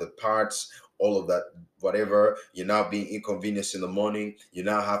don't have the parts, all of that, whatever. You're now being inconvenienced in the morning. You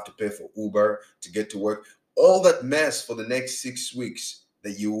now have to pay for Uber to get to work. All that mess for the next 6 weeks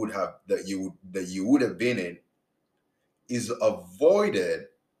that you would have been in is avoided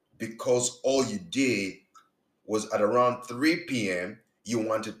because all you did was at around 3 p.m. you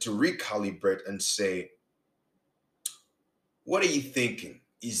wanted to recalibrate and say, what are you thinking?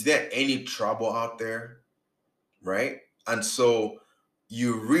 Is there any trouble out there? Right? And so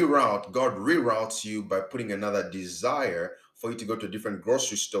God reroutes you by putting another desire for you to go to a different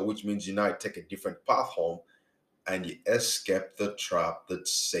grocery store, which means you now take a different path home and you escape the trap that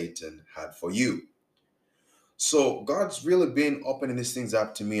Satan had for you. So God's really been opening these things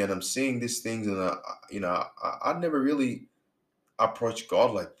up to me, and I'm seeing these things, and I never really approach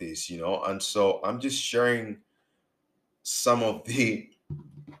God like this, and so I'm just sharing some of the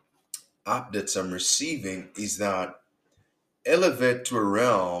updates I'm receiving is that elevate to a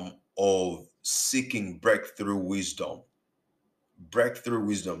realm of seeking breakthrough wisdom,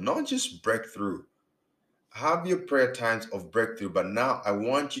 not just breakthrough. Have your prayer times of breakthrough, but now I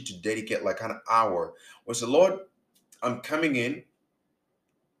want you to dedicate like an hour where say, Lord, I'm coming in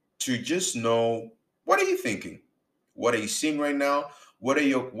to just know, what are you thinking? What are you seeing right now? What are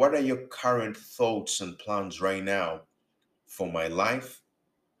your current thoughts and plans right now for my life,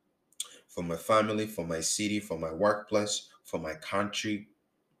 for my family, for my city, for my workplace, for my country,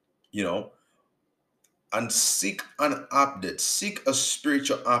 you know, and seek an update, seek a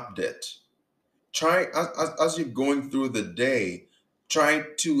spiritual update. Try as you're going through the day, try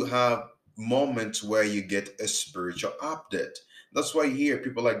to have moments where you get a spiritual update. That's why you hear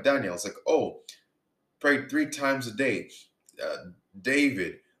people like Daniel. It's like, oh, pray 3 times a day.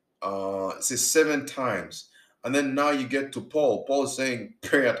 David, it says 7 times. And then now you get to Paul. Paul is saying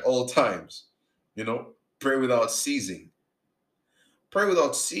pray at all times, pray without ceasing. Pray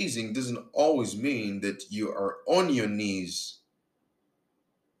without ceasing doesn't always mean that you are on your knees.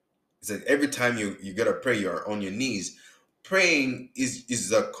 It's like every time you gotta pray, you're on your knees. Praying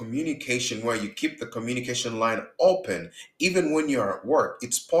is a communication where you keep the communication line open, even when you're at work.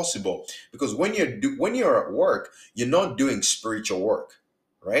 It's possible because when you're at work, you're not doing spiritual work,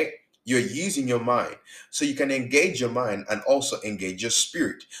 right? You're using your mind, so you can engage your mind and also engage your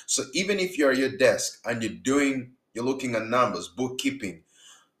spirit. So even if you're at your desk and you're looking at numbers, bookkeeping,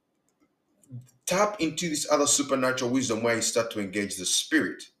 tap into this other supernatural wisdom where you start to engage the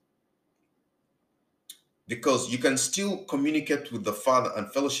spirit, because you can still communicate with the Father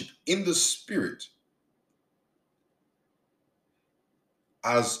and fellowship in the Spirit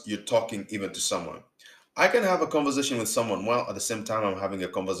as you're talking even to someone. I can have a conversation with someone while at the same time I'm having a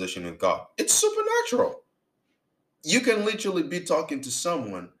conversation with God. It's supernatural. You can literally be talking to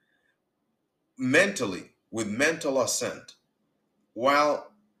someone mentally with mental assent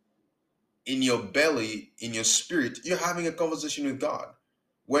while in your belly, in your spirit, you're having a conversation with God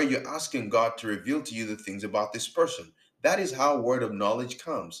where you're asking God to reveal to you the things about this person. That is how word of knowledge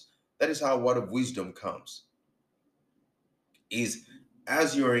comes. That is how word of wisdom comes. Is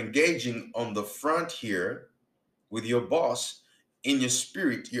as you're engaging on the front here with your boss, in your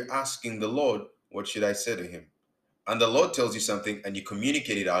spirit, you're asking the Lord, what should I say to him? And the Lord tells you something and you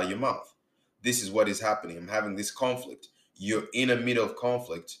communicate it out of your mouth. This is what is happening. I'm having this conflict. You're in the middle of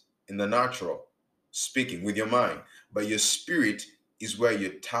conflict in the natural, speaking with your mind, but your spirit is where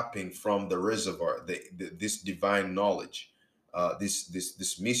you're tapping from the reservoir, this divine knowledge,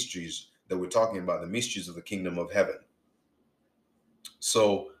 this mysteries that we're talking about, the mysteries of the kingdom of heaven.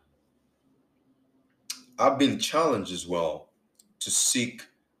 So I've been challenged as well to seek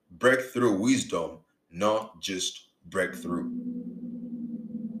breakthrough wisdom, not just breakthrough.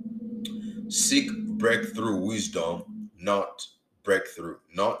 Seek breakthrough wisdom, not breakthrough,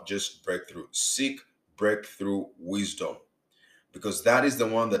 not just breakthrough. Seek breakthrough wisdom because that is the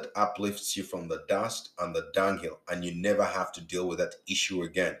one that uplifts you from the dust and the dunghill, and you never have to deal with that issue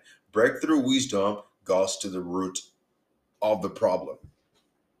again. Breakthrough wisdom goes to the root of the problem.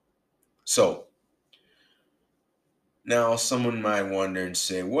 So, now, someone might wonder and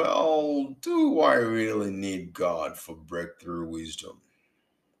say, well, do I really need God for breakthrough wisdom?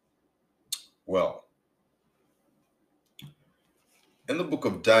 Well, in the book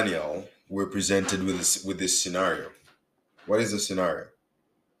of Daniel, we're presented with this scenario. What is the scenario?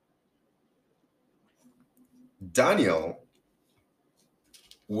 Daniel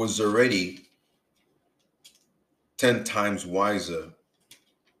was already 10 times wiser.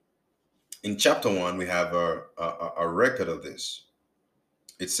 In chapter 1, we have a record of this.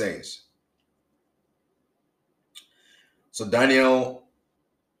 It says, so Daniel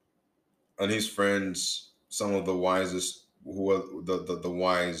and his friends, some of the wisest, who were the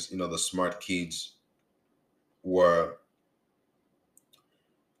wise, the smart kids, were,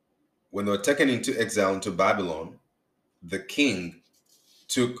 when they were taken into exile into Babylon, the king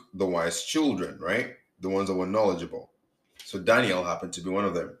took the wise children, right? The ones that were knowledgeable. So Daniel happened to be one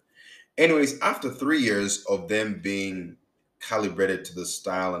of them. Anyways, after 3 years of them being calibrated to the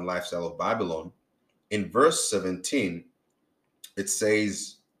style and lifestyle of Babylon, in verse 17, it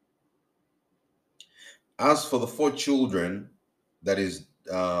says, as for the four children, that is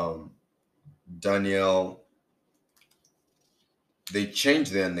Daniel, they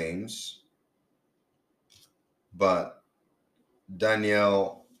changed their names, but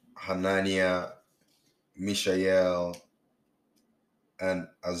Daniel, Hananiah, Mishael, and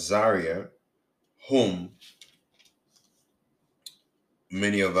Azariah, whom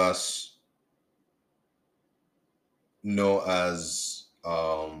many of us know as,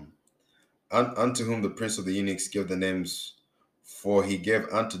 unto whom the prince of the eunuchs gave the names, for he gave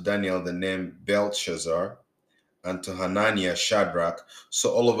unto Daniel the name Belshazzar, and to Hananiah Shadrach.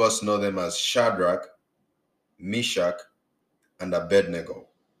 So all of us know them as Shadrach, Meshach, and Abednego,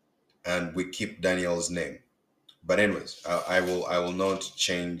 and we keep Daniel's name. But anyways, I will not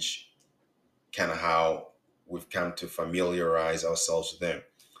change kind of how we've come to familiarize ourselves with them.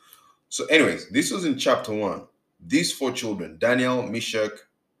 So anyways, this was in chapter 1. These four children, Daniel, Shadrach,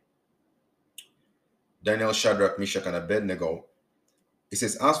 Meshach, and Abednego, it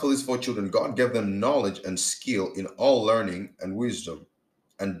says, as for these four children, God gave them knowledge and skill in all learning and wisdom.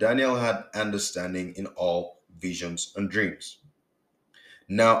 And Daniel had understanding in all visions and dreams.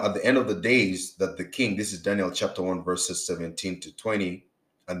 Now, at the end of the days that the king, this is Daniel chapter 1, verses 17 to 20,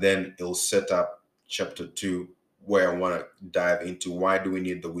 and then it'll set up chapter 2, where I want to dive into why do we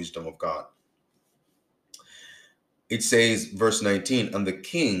need the wisdom of God. It says, verse 19, and the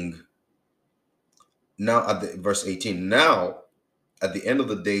king, now at the verse 18, now at the end of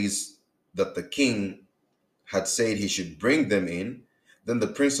the days that the king had said he should bring them in, then the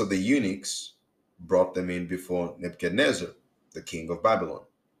prince of the eunuchs brought them in before Nebuchadnezzar, the king of Babylon.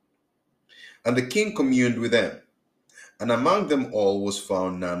 And the king communed with them, and among them all was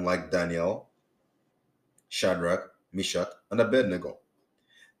found none like Daniel, Shadrach, Meshach, and Abednego.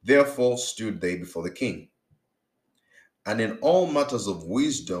 Therefore stood they before the king. And in all matters of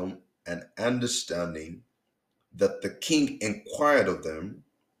wisdom and understanding that the king inquired of them,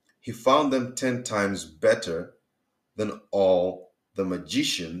 he found them 10 times better than all the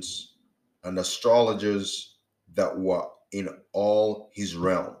magicians and astrologers that were in all his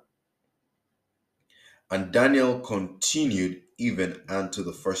realm. And Daniel continued even unto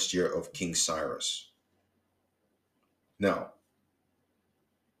the first year of King Cyrus. Now,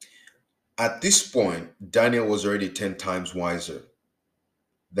 at this point, Daniel was already 10 times wiser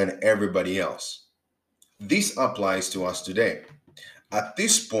than everybody else. This applies to us today. At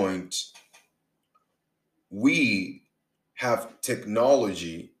this point, we have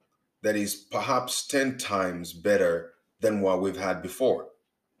technology that is perhaps 10 times better than what we've had before.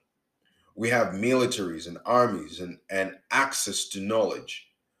 We have militaries and armies and access to knowledge.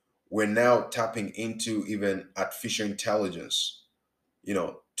 We're now tapping into even artificial intelligence,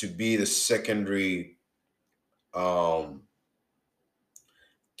 to be the secondary um,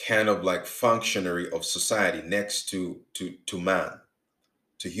 kind of like functionary of society next to man,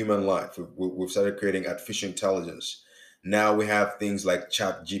 to human life. We've started creating artificial intelligence. Now we have things like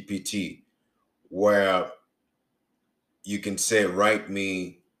Chat GPT, where you can say, write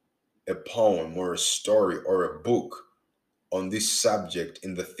me a poem or a story or a book on this subject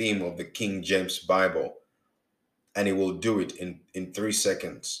in the theme of the King James Bible, and it will do it in 3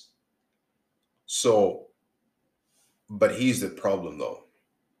 seconds. So, but here's the problem though,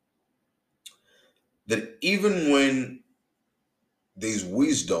 that even when there's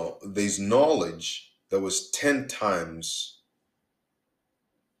wisdom, there's knowledge that was 10 times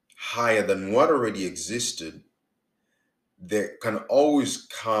higher than what already existed, there can always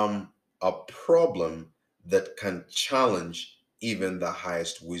come a problem that can challenge even the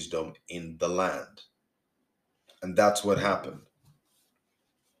highest wisdom in the land. And that's what happened.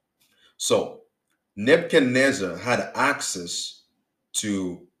 So Nebuchadnezzar had access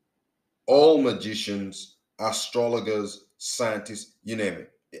to all magicians, astrologers, scientists, you name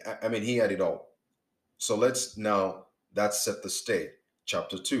it. I mean, he had it all. So let's now, that set the stage.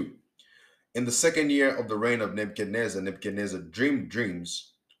 Chapter 2. In the second year of the reign of Nebuchadnezzar, Nebuchadnezzar dreamed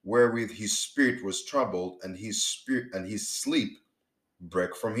dreams wherewith his spirit was troubled, and his spirit and his sleep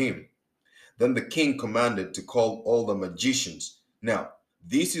brake from him. Then the king commanded to call all the magicians. Now,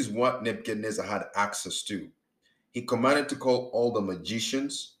 this is what Nebuchadnezzar had access to. He commanded to call all the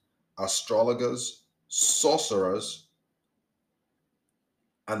magicians, astrologers, sorcerers,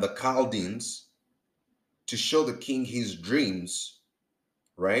 and the Chaldeans to show the king his dreams,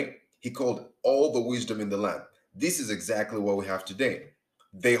 right? He called all the wisdom in the land. This is exactly what we have today.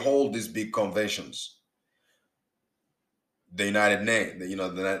 They hold these big conventions. The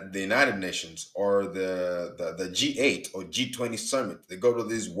the United Nations, or the G8 or G20 summit. They go to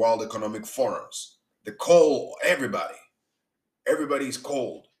these World Economic Forums. They call everybody. Everybody's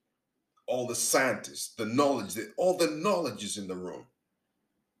called. All the scientists, the knowledge, all the knowledge is in the room.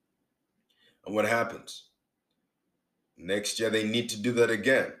 And what happens? Next year they need to do that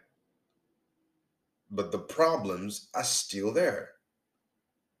again. But the problems are still there.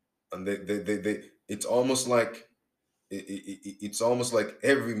 And it's almost like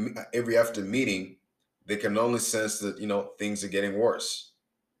every after meeting, they can only sense that things are getting worse,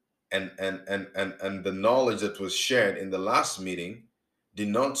 and the knowledge that was shared in the last meeting did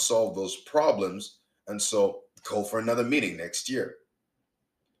not solve those problems, and so call for another meeting next year.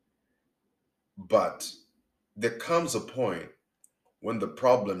 But there comes a point when the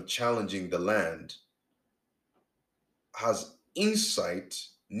problem challenging the land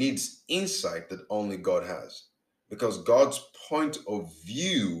needs insight that only God has, because God's point of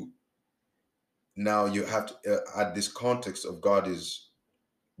view, now you have to add this context of God is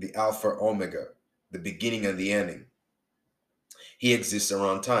the Alpha Omega, the beginning and the ending. He exists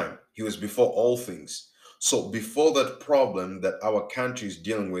around time. He was before all things. So before that problem that our country is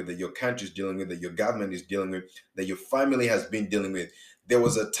dealing with, that your country is dealing with, that your government is dealing with, that your family has been dealing with, there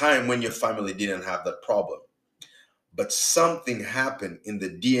was a time when your family didn't have that problem. But something happened in the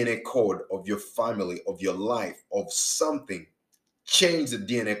DNA code of your family, of your life, of something changed the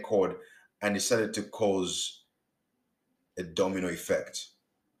DNA code and decided to cause a domino effect.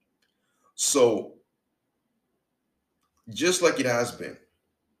 So just like it has been,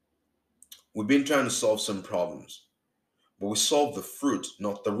 we've been trying to solve some problems, but we solve the fruit,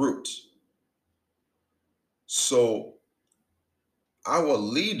 not the root. So our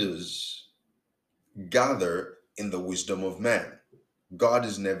leaders gather in the wisdom of man. God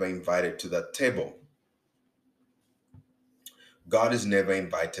is never invited to that table. God is never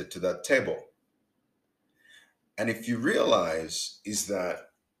invited to that table. And if you realize is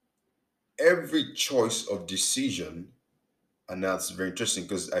that every choice of decision, and that's very interesting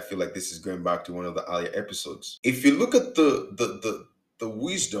because I feel like this is going back to one of the earlier episodes. If you look at the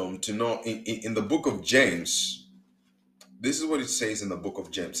wisdom to know in the book of James, this is what it says in the book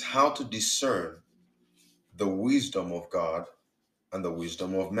of James: how to discern the wisdom of God and the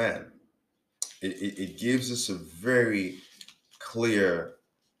wisdom of man. It gives us a very clear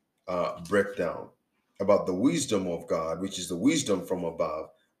breakdown about the wisdom of God, which is the wisdom from above,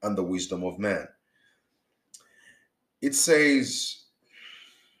 and the wisdom of man. It says,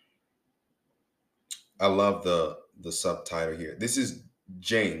 I love the subtitle here. This is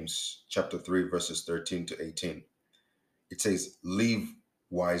James chapter 3, verses 13 to 18. It says, live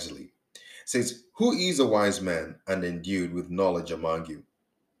wisely. It says, who is a wise man and endued with knowledge among you?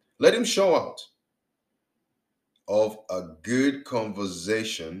 Let him show out of a good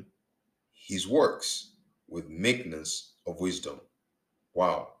conversation his works with meekness of wisdom.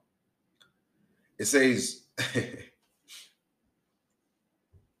 Wow. It says,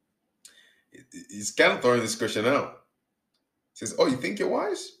 he's kind of throwing this question out. It says, oh, you think you're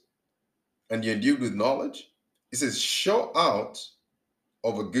wise? And you're endued with knowledge? It says, show out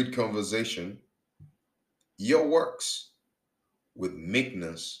of a good conversation your works with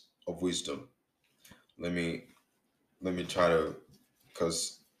meekness of wisdom. Let me try to,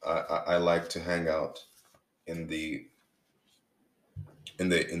 because I like to hang out in the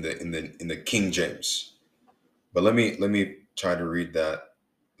King James. But let me try to read that.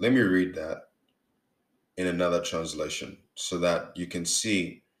 Let me read that in another translation so that you can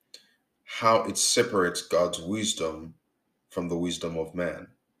see how it separates God's wisdom from the wisdom of man.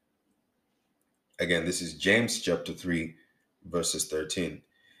 Again, this is James chapter 3, verses 13.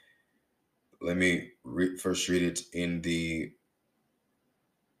 Let me first read it in the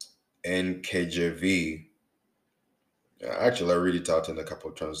NKJV. Actually, I read it out in a couple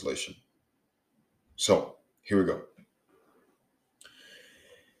of translations. So here we go.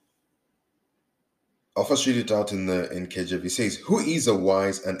 I'll first read it out in the NKJV. It says, "Who is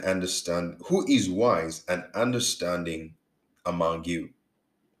wise and understanding among you?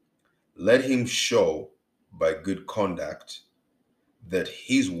 Let him show by good conduct that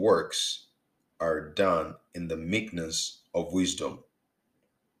his works are done in the meekness of wisdom.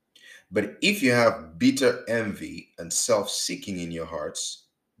 But if you have bitter envy and self-seeking in your hearts,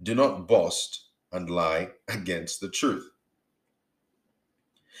 do not boast and lie against the truth.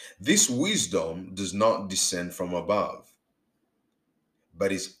 This wisdom does not descend from above,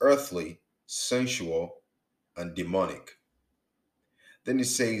 but is earthly, sensual, and demonic." Then it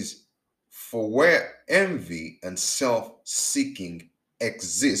says, "For where envy and self-seeking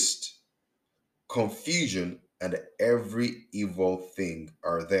exist, confusion and every evil thing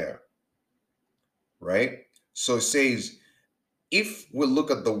are there." Right? So it says, if we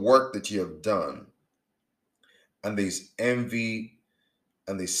look at the work that you have done, and there's envy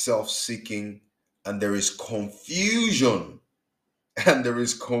and there's self-seeking and there is confusion, and there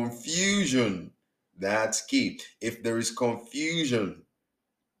is confusion, that's key. If there is confusion,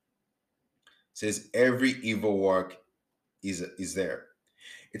 it says every evil work is there.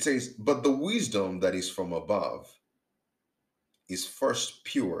 It says, but the wisdom that is from above is first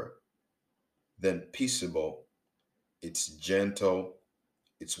pure, then peaceable, it's gentle,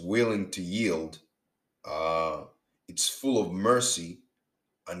 it's willing to yield, it's full of mercy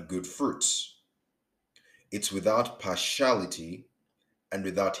and good fruits. It's without partiality and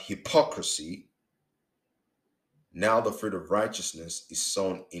without hypocrisy. Now the fruit of righteousness is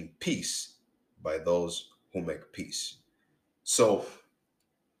sown in peace by those who make peace. So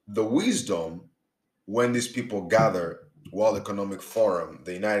the wisdom, when these people gather, World Economic Forum,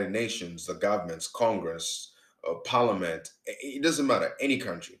 the United Nations, the governments, Congress, Parliament, it doesn't matter, any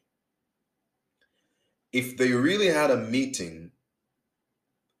country, if they really had a meeting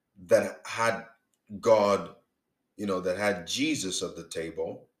that had God, that had Jesus at the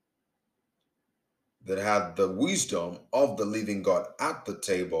table, that had the wisdom of the living God at the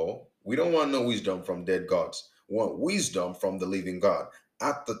table. We don't want no wisdom from dead gods. We want wisdom from the living God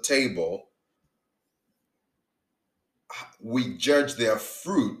at the table. We judge their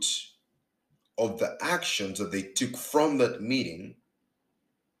fruit of the actions that they took from that meeting,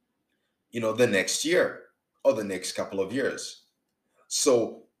 the next year or the next couple of years.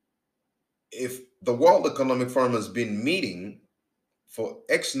 So if the World Economic Forum has been meeting for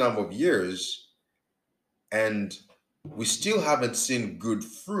X number of years and we still haven't seen good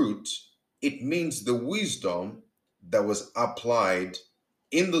fruit, it means the wisdom that was applied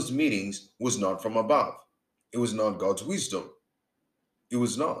in those meetings was not from above. It was not God's wisdom. It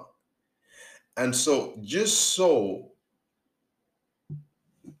was not. And so, just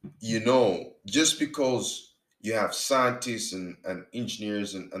because you have scientists and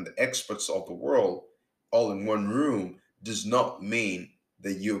engineers and the experts of the world all in one room does not mean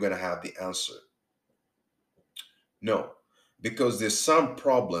that you're going to have the answer. No, because there's some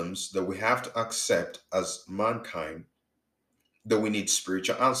problems that we have to accept as mankind that we need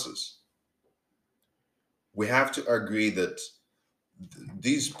spiritual answers. We have to agree that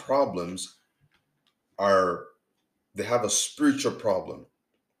these problems they have a spiritual problem,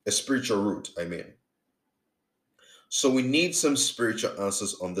 a spiritual root, I mean. So we need some spiritual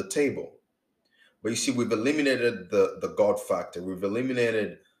answers on the table. But you see, we've eliminated the God factor. We've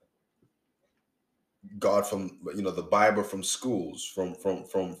eliminated God from, the Bible from schools, from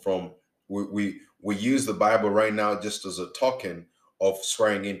we use the Bible right now just as a token of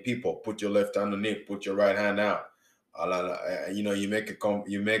swearing in people. Put your left hand on it, put your right hand out. You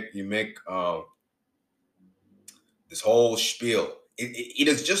make this whole spiel. It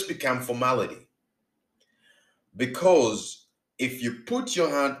has just become formality, because if you put your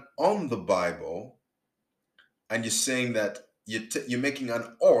hand on the Bible and you're saying that you're making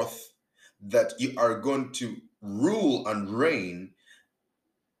an oath that you are going to rule and reign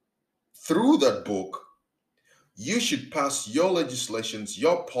through that book, you should pass your legislations,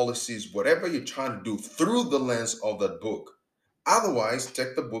 your policies, whatever you're trying to do through the lens of that book. Otherwise,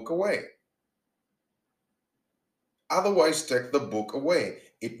 take the book away. Otherwise, take the book away.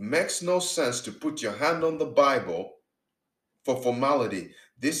 It makes no sense to put your hand on the Bible for formality.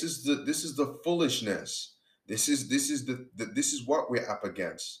 This is the foolishness. This is what we're up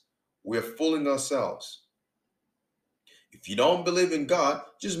against. We're fooling ourselves. If you don't believe in God,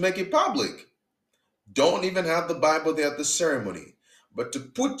 just make it public. Don't even have the Bible there at the ceremony. But to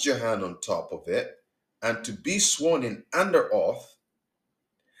put your hand on top of it and to be sworn in under oath,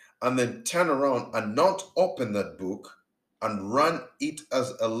 and then turn around and not open that book and run it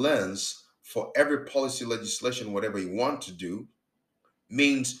as a lens for every policy, legislation, whatever you want to do,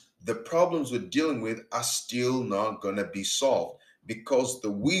 means the problems we're dealing with are still not going to be solved, because the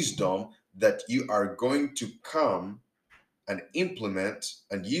wisdom that you are going to come and implement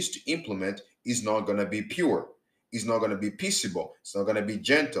and use to implement is not going to be pure. It's not going to be peaceable. It's not going to be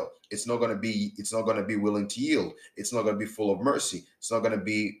gentle. It's not going to be willing to yield. It's not going to be full of mercy. It's not going to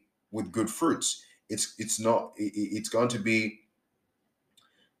be with good fruits. It's going to be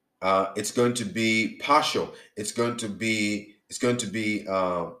partial. It's going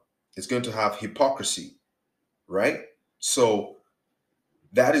to have hypocrisy, right? So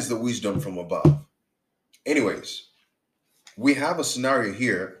that is the wisdom from above. Anyways, we have a scenario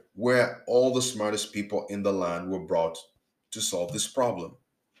here where all the smartest people in the land were brought to solve this problem,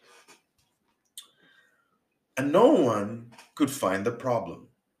 and no one could find the problem.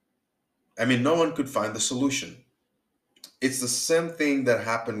 I mean, no one could find the solution. It's the same thing that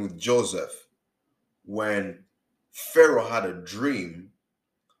happened with Joseph when Pharaoh had a dream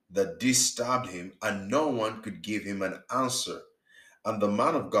that disturbed him and no one could give him an answer. And the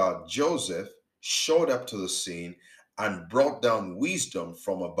man of God, Joseph, showed up to the scene and brought down wisdom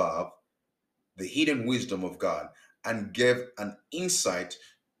from above, the hidden wisdom of God, and gave an insight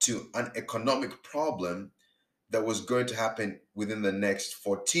to an economic problem that was going to happen within the next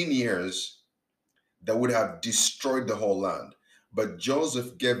 14 years that would have destroyed the whole land. But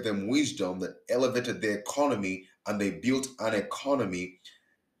Joseph gave them wisdom that elevated their economy, and they built an economy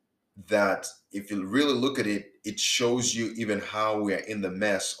that, if you really look at it, it shows you even how we are in the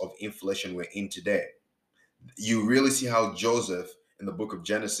mess of inflation we're in today. You really see how Joseph in the book of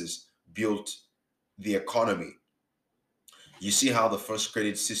Genesis built the economy. You see how the first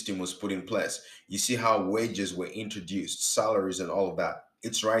credit system was put in place. You see how wages were introduced, salaries, and all of that.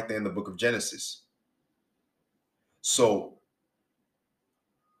 It's right there in the book of Genesis. So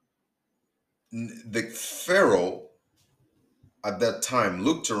the Pharaoh at that time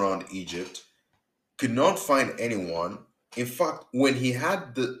looked around Egypt, could not find anyone. In fact, when he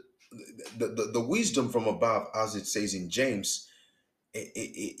had the wisdom from above, as it says in James,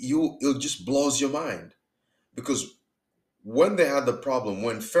 it just blows your mind, because when they had the problem,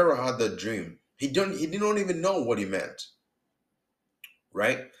 when Pharaoh had the dream, he didn't even know what he meant,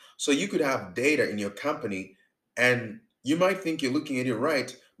 right? So you could have data in your company, and you might think you're looking at it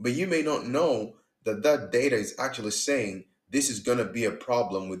right, but you may not know that that data is actually saying this is going to be a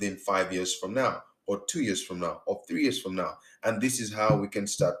problem within 5 years from now, or 2 years from now, or 3 years from now. And this is how we can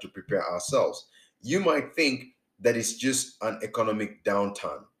start to prepare ourselves. You might think that it's just an economic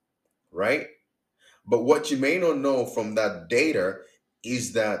downturn, right? But what you may not know from that data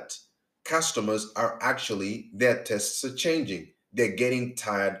is that customers are actually, their tastes are changing. They're getting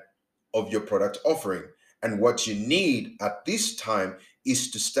tired of your product offering. And what you need at this time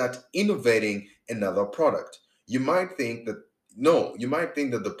is to start innovating another product. You might think that, no, you might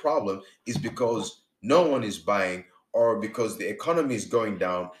think that the problem is because no one is buying, or because the economy is going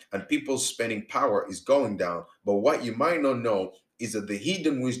down and people's spending power is going down. But what you might not know is that the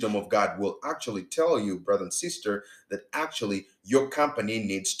hidden wisdom of God will actually tell you, brother and sister, that actually your company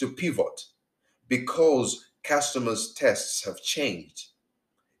needs to pivot because customers' tastes have changed.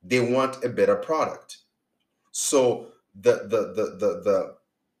 They want a better product. So the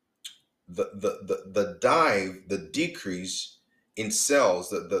decrease in sales,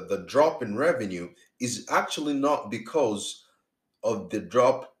 the drop in revenue is actually not because of the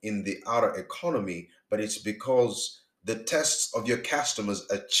drop in the outer economy, but it's because the tests of your customers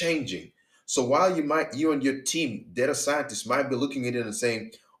are changing. So while you and your team, data scientists, might be looking at it and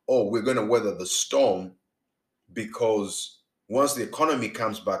saying, oh, we're going to weather the storm because once the economy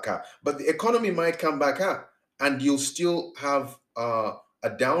comes back up, but the economy might come back up and you'll still have a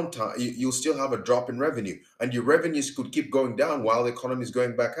downtime, you'll still have a drop in revenue, and your revenues could keep going down while the economy is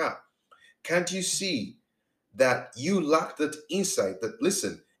going back up. Can't you see that you lack that insight that,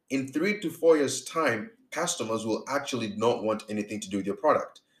 listen, in 3 to 4 years' time, customers will actually not want anything to do with your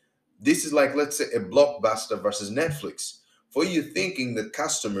product? This is like, let's say, a Blockbuster versus Netflix. For you thinking that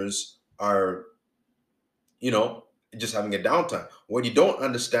customers are, you know, just having a downtime. What you don't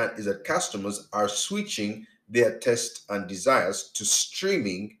understand is that customers are switching their tastes and desires to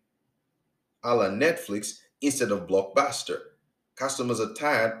streaming a la Netflix instead of Blockbuster. Customers are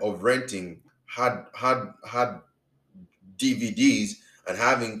tired of renting hard DVDs and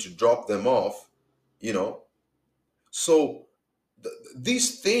having to drop them off, you know. So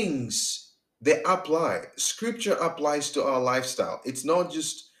these things, they apply. Scripture applies to our lifestyle. It's not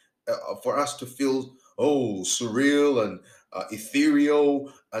just for us to feel, oh, surreal and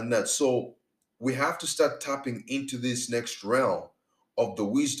ethereal and that. So we have to start tapping into this next realm of the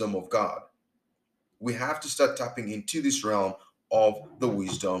wisdom of God. We have to start tapping into this realm of the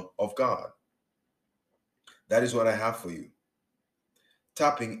wisdom of God. That is what I have for you.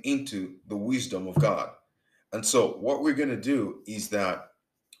 Tapping into the wisdom of God. And so, what we're going to do is that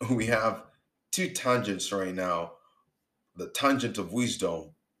we have two tangents right now, the tangent of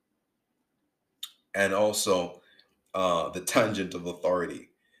wisdom and also the tangent of authority.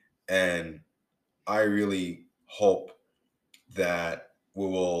 And I really hope that we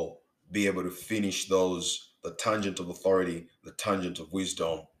will be able to finish those, the tangent of authority, the tangent of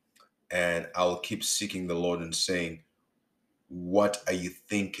wisdom. And I'll keep seeking the Lord and saying, what are you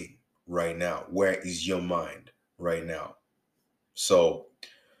thinking right now? Where is your mind right now? So,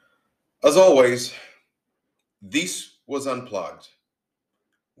 as always, this was Unplugged.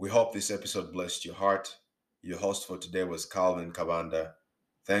 We hope this episode blessed your heart. Your host for today was Calvin Kabanda.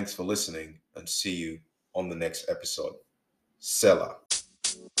 Thanks for listening and see you on the next episode. Selah.